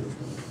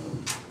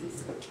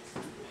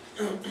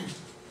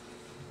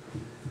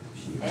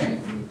 Okay,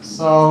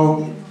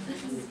 so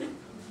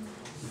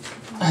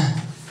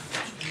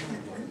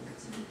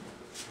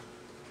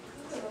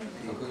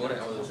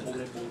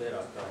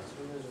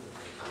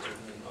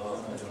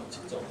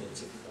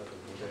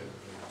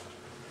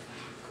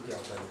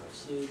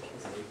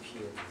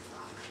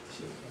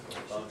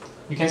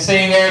you can see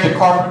here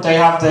they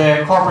have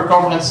the corporate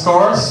governance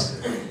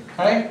scores.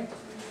 Okay.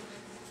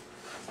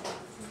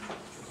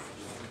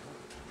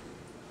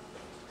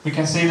 We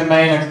can see the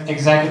main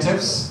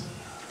executives.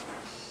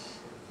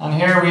 And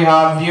here we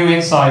have View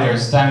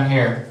Insiders down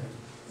here.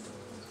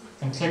 You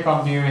can click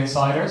on View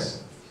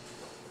Insiders.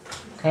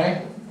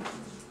 Okay.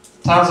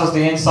 Tells us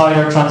the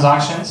insider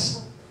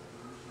transactions.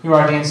 Who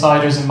are the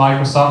insiders in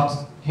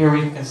Microsoft? Here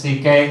we can see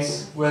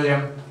Gates,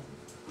 Bill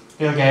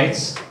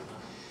Gates.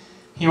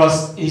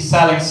 He's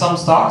selling some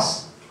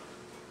stocks.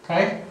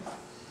 Okay.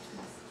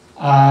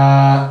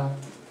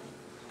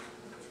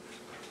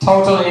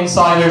 Total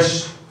insider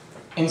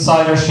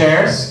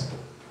shares.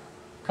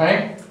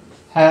 Okay.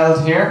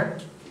 Held here.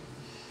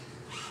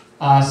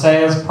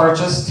 Sales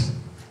purchased.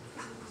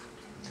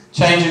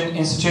 Change in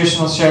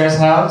institutional shares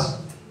held.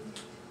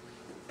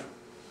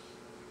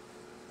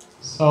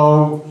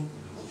 So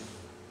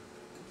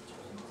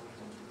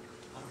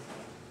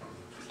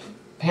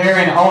here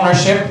in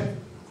ownership,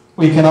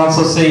 we can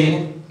also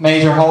see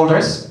major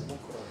holders.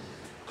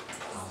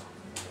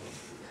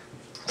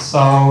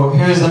 So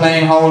who's the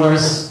main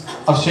holders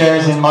of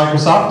shares in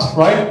Microsoft,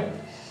 right?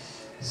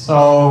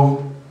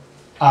 So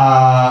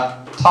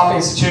top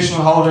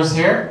institutional holders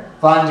here,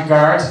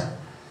 Vanguard,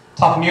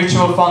 top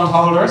mutual fund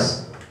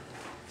holders,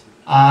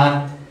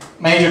 and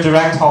major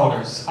direct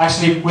holders.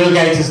 Actually, Bill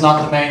Gates is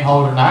not the main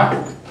holder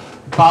now.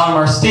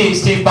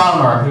 Steve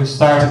Ballmer, who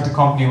started the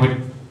company with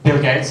Bill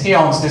Gates, he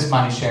owns this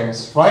many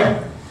shares,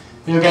 right?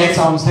 Bill Gates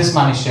owns this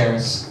many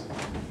shares.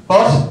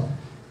 But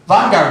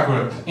Vanguard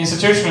Group,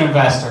 institutional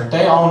investor,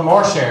 they own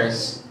more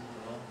shares,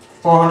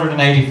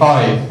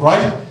 485,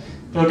 right?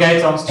 Bill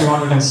Gates owns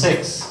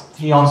 206,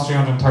 he owns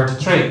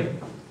 333.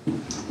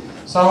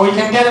 So we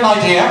can get an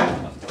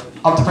idea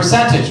of the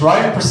percentage,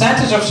 right?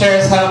 Percentage of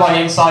shares held by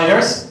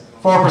insiders,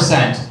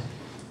 4%.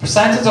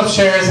 Percentage of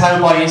shares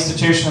held by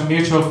institutional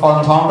mutual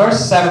fund holders,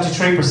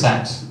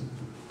 73%.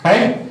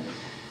 Okay?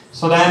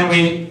 So then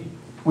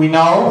we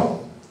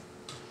know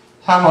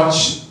how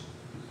much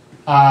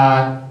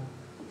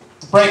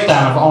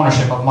breakdown of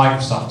ownership of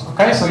Microsoft.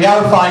 Okay? So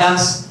Yahoo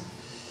Finance,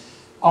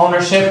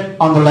 ownership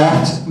on the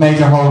left,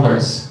 major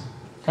holders.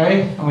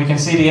 Okay? And we can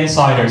see the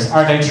insiders.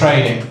 Are they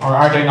trading or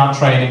are they not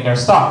trading their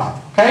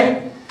stock?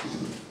 Okay?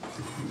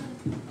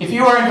 If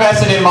you were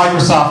invested in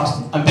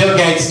Microsoft and Bill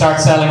Gates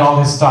starts selling all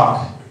his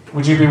stock,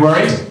 would you be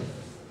worried? Yes,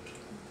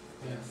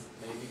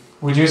 maybe.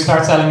 Would you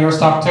start selling your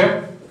stock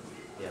too?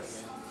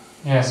 Yes.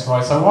 Yes,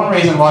 right. So one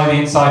reason why the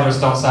insiders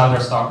don't sell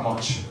their stock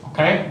much,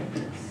 okay?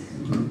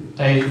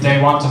 They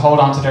want to hold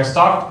on to their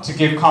stock to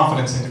give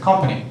confidence in the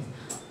company.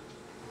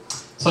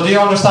 So do you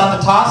understand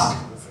the task?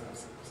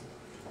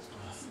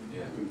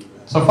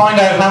 So find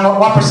out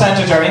what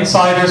percentage are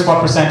insiders,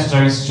 what percentage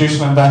are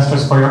institutional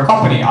investors for your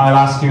company. I'll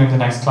ask you in the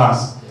next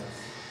class.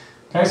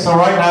 Okay, so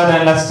right now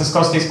then let's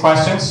discuss these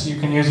questions. You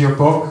can use your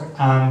book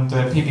and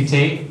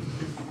PPT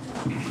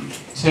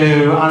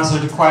to answer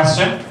the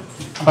question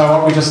about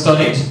what we just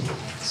studied.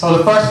 So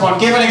the first one,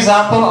 give an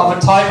example of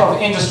a type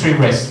of industry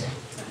risk.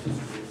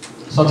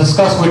 So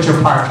discuss with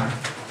your partner.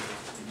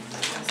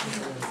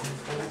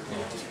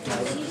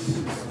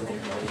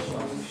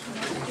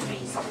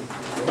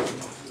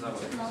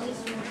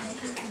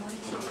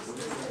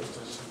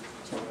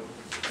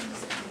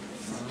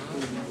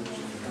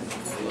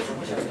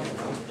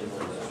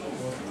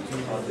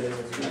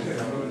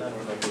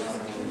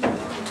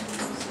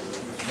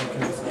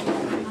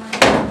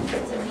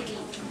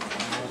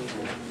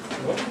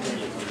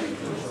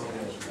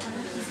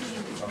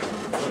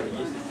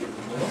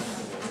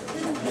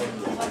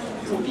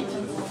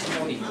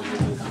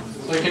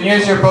 So you can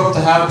use your book to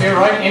help you,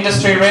 right?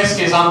 Industry risk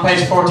is on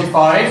page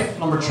 45,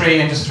 number 3,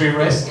 industry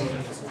risk.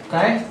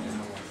 Okay?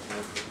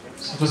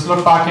 So just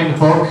look back in the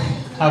book,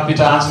 help you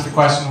to answer the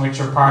question with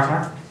your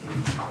partner.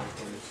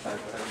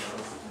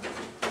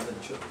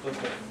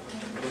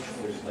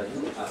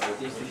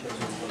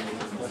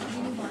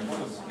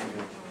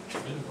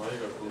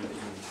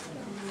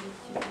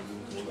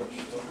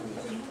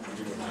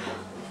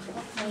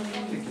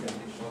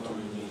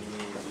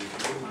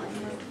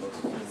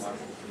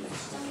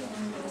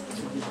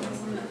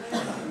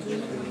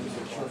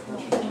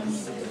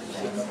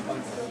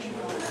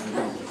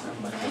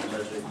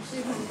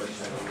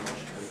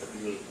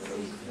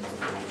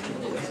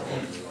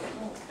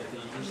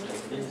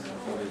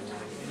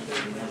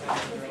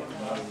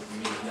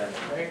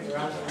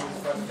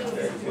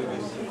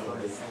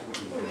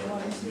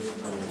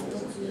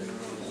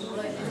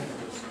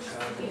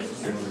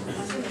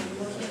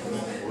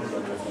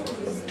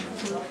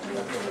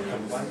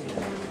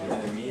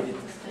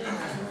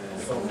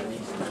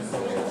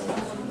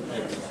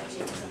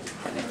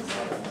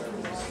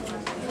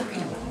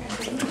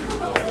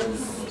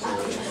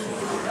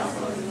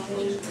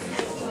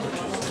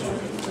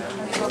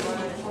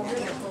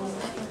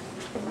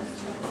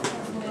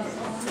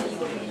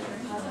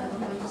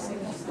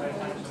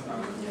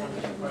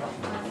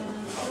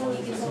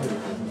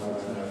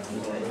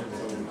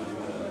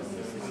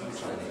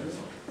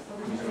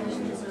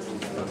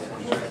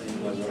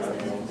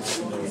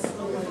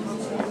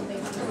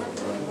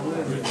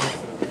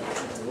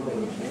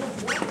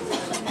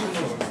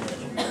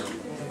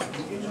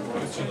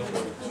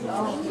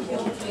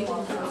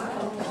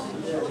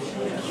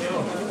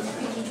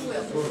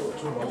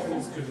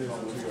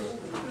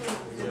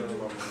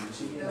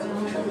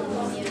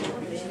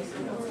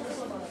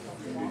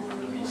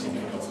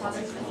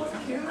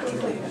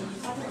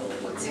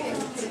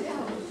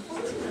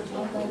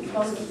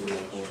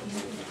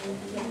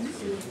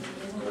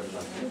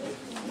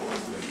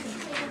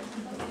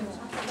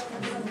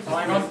 So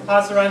I'm going to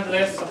pass around the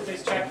list, so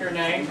please check your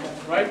name,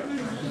 right?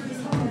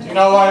 Do you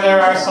know why there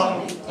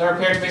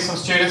appear to be some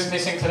students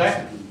missing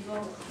today?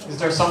 Is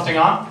there something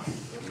on?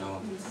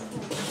 No.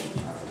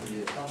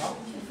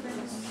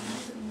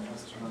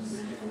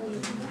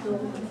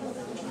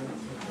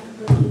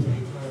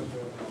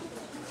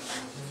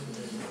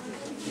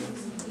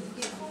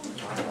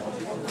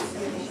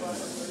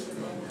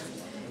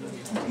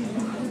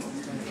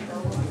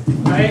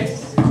 Right.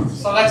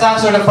 So let's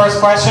answer the first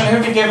question.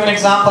 Who can give an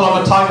example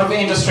of a type of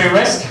industry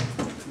risk?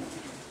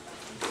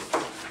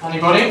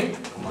 Anybody?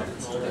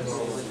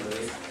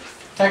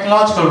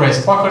 Technological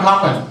risk. What could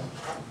happen?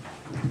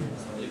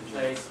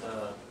 Replace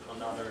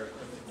another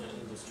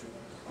industry.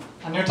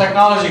 A new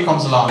technology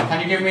comes along.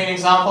 Can you give me an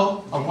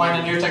example of when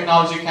a new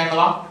technology came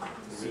along?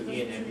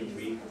 CD and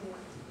MP3.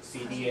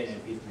 CD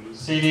and MP3.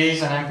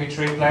 CDs and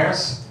MP3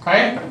 players.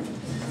 Okay.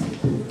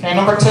 Okay,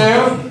 number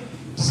 2.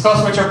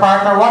 Discuss with your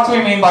partner, what do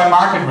we mean by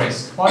market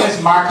risk? What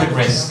is market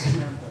risk?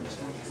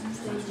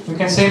 We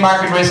can see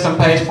market risk on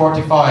page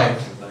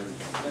 45.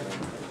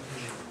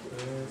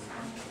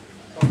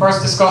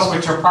 First, discuss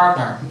with your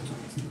partner.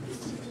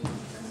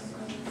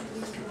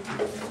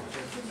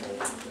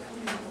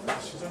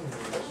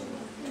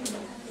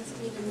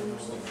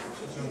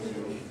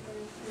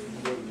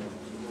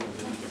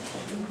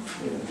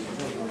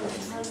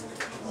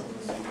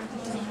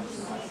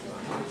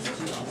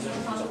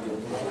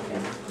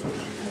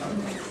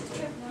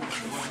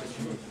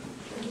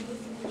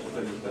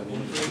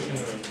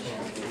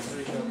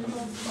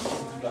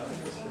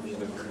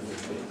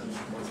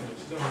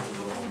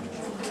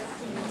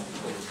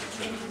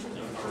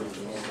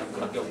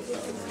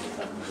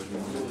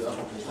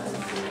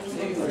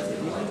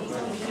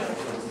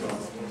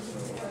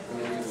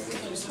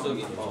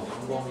 필수적인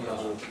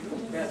방법이라고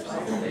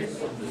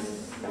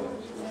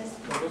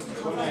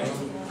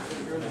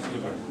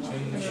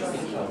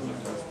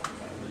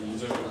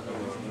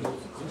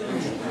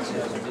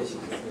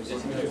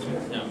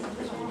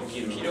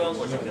필요한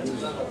거죠.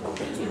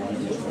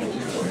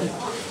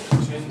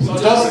 So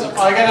just,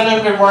 I get a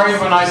little bit worried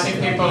when I see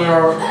people who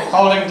are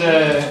holding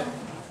the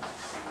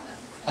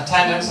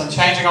attendance and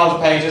changing all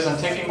the pages and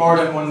ticking more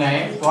than one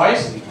name, right?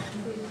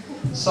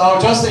 So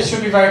just, it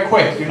should be very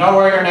quick. You know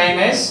where your name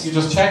is, you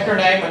just check your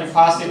name and you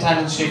pass the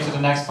attendance sheet to the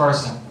next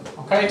person.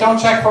 Okay, don't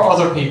check for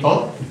other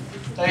people.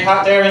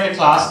 They're in the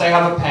class, they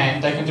have a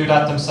pen, they can do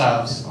that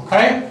themselves,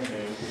 okay?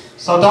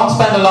 So don't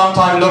spend a long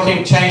time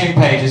looking, changing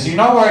pages. You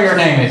know where your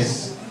name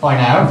is by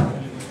now,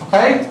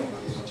 okay?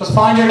 Just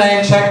find your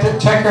name, check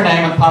your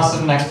name and pass it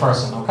to the next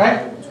person,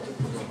 okay?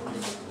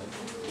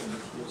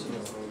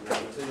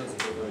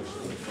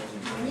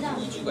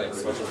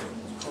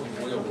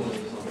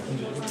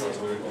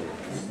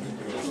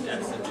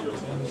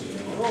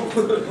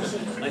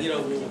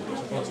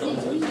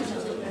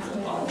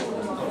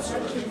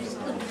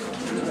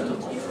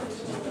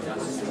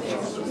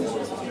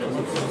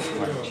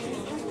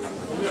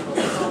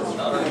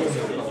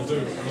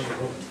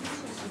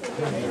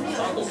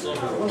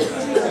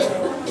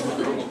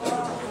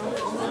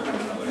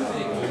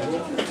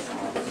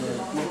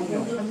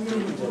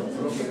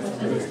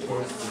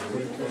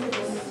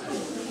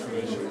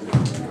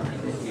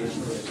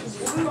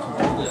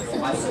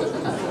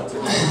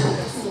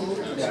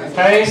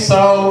 Okay,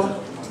 so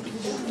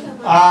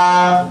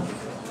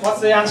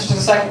what's the answer to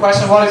the second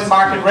question? What is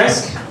market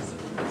risk?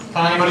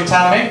 Can anybody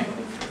tell me?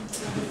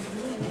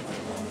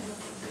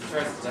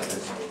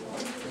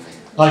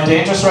 Like the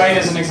interest rate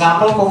is an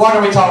example, but what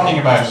are we talking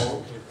about?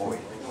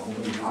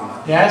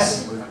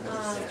 Yes?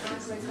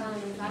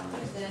 Macroeconomic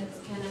factors that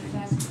can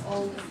affect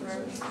all the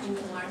firms in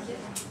the market,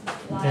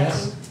 like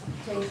Yes.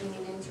 changing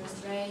in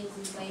interest rates,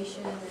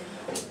 inflation,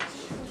 and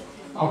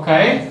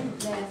Okay.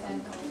 they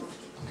affect all.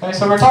 Okay,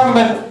 so we'll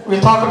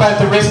talk about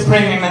the risk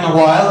premium in a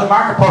while, the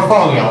market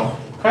portfolio.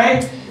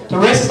 Okay? The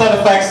risk that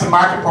affects the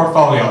market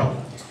portfolio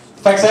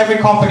affects every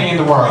company in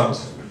the world.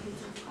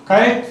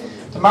 Okay?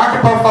 The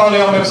market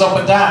portfolio moves up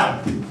and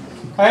down.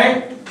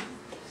 Okay?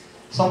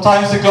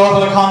 Sometimes the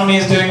global economy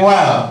is doing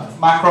well.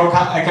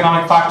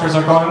 Macroeconomic factors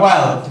are going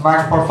well. The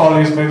market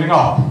portfolio is moving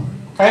up.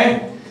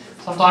 Okay?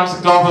 Sometimes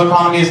the global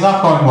economy is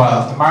not going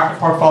well. The market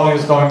portfolio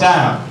is going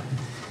down.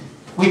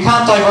 We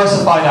can't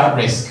diversify that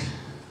risk.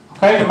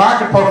 Okay, the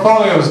market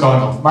portfolio is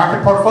going up,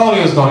 market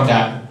portfolio is going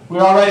down.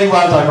 We're already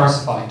well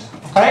diversified.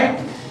 Okay?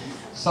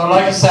 So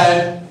like I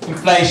said,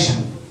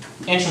 inflation,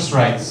 interest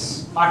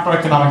rates,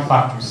 macroeconomic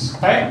factors.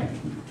 Okay?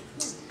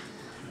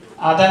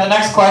 Then the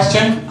next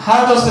question,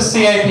 how does the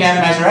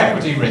CAPM measure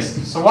equity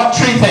risk? So what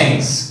three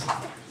things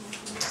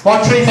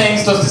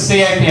does the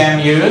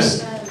CAPM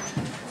use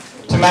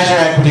to measure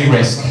equity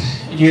risk?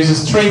 It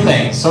uses three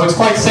things. So it's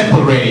quite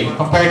simple really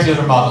compared to the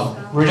other model.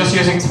 We're just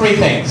using three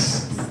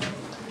things.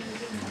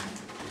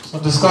 So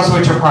discuss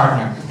with your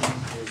partner.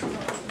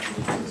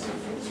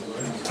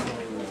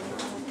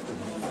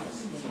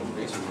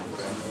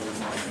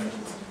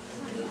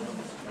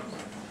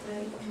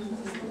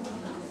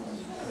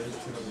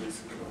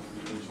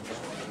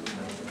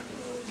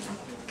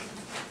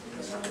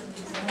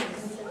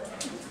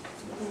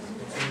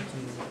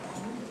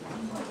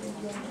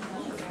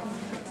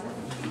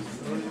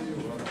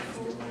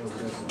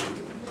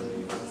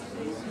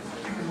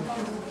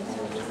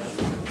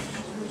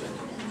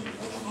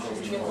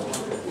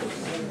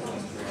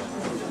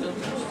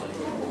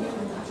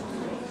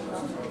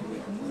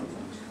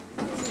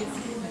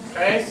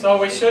 Okay, so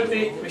we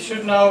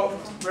should know,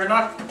 we're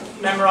not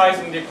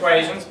memorizing the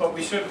equations, but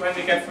we should, when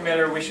we get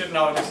familiar, we should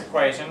know this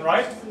equation,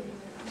 right?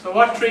 So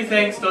what three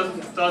things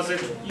does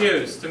it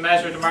use to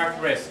measure the market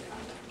risk?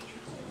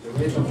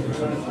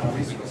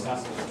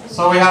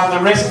 So we have the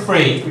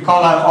risk-free, we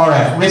call that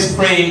RF,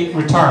 risk-free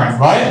return,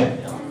 right?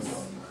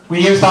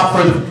 We use that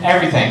for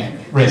everything,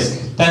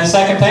 risk. Then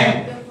second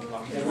thing?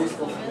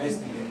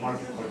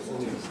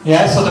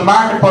 Yeah, so the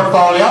market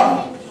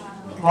portfolio,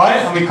 right?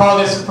 And we call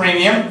this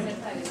premium.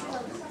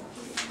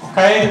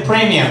 Okay, the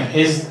premium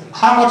is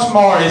how much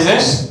more is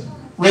it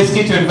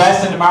risky to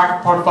invest in the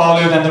market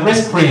portfolio than the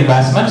risk-free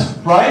investment,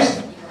 right?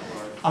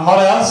 And what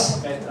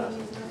else?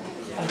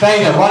 And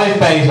beta, what is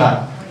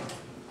beta?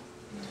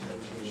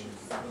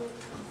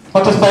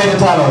 What does beta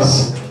tell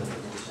us?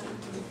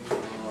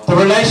 The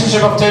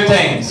relationship of two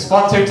things.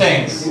 What two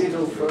things?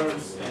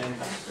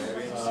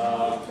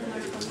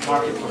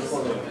 Market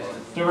portfolio.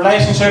 The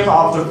relationship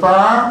of the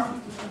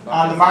firm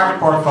and the market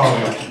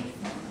portfolio.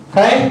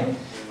 Okay?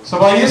 So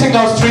by using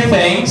those three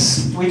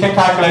things, we can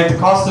calculate the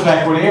cost of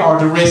equity or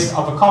the risk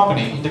of a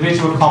company,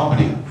 individual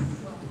company.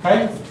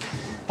 Okay?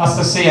 That's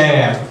the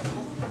CAM.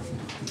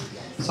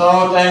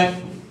 So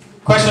then,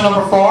 question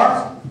number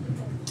 4,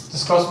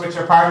 discuss with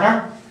your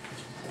partner.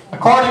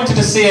 According to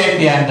the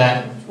CAPM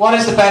then, what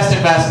is the best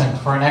investment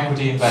for an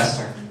equity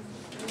investor?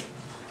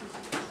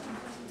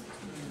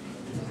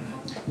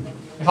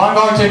 If I'm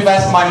going to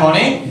invest my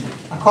money,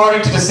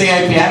 according to the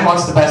CAPM,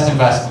 what's the best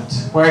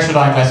investment? Where should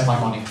I invest my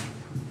money?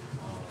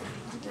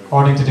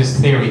 According to this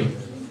theory.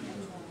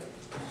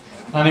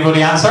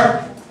 Anybody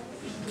answer?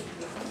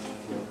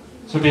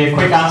 This would be a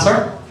quick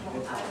answer.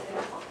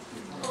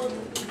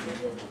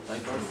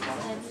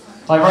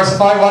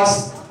 Diversify,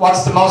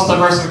 what's the most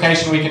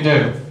diversification we can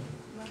do?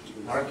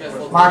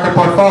 Market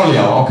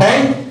portfolio,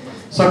 okay?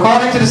 So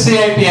according to the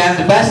CAPM,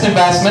 the best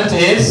investment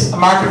is a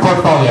market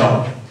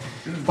portfolio.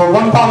 But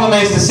one problem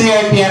is the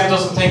CAPM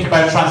doesn't think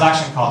about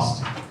transaction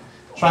cost.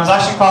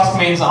 Transaction cost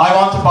means I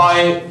want to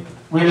buy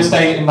real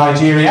estate in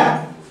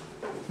Nigeria.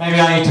 Maybe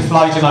I need to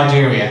fly to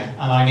Nigeria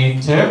and I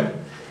need to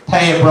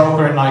pay a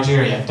broker in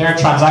Nigeria. Their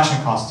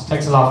transaction cost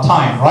takes a lot of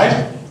time,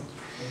 right?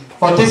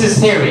 But this is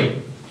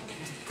theory,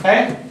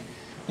 okay?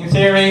 In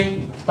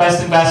theory, the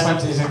best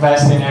investment is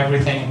invest in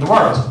everything in the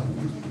world.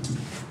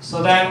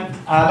 So then,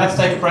 let's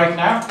take a break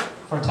now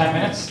for 10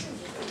 minutes.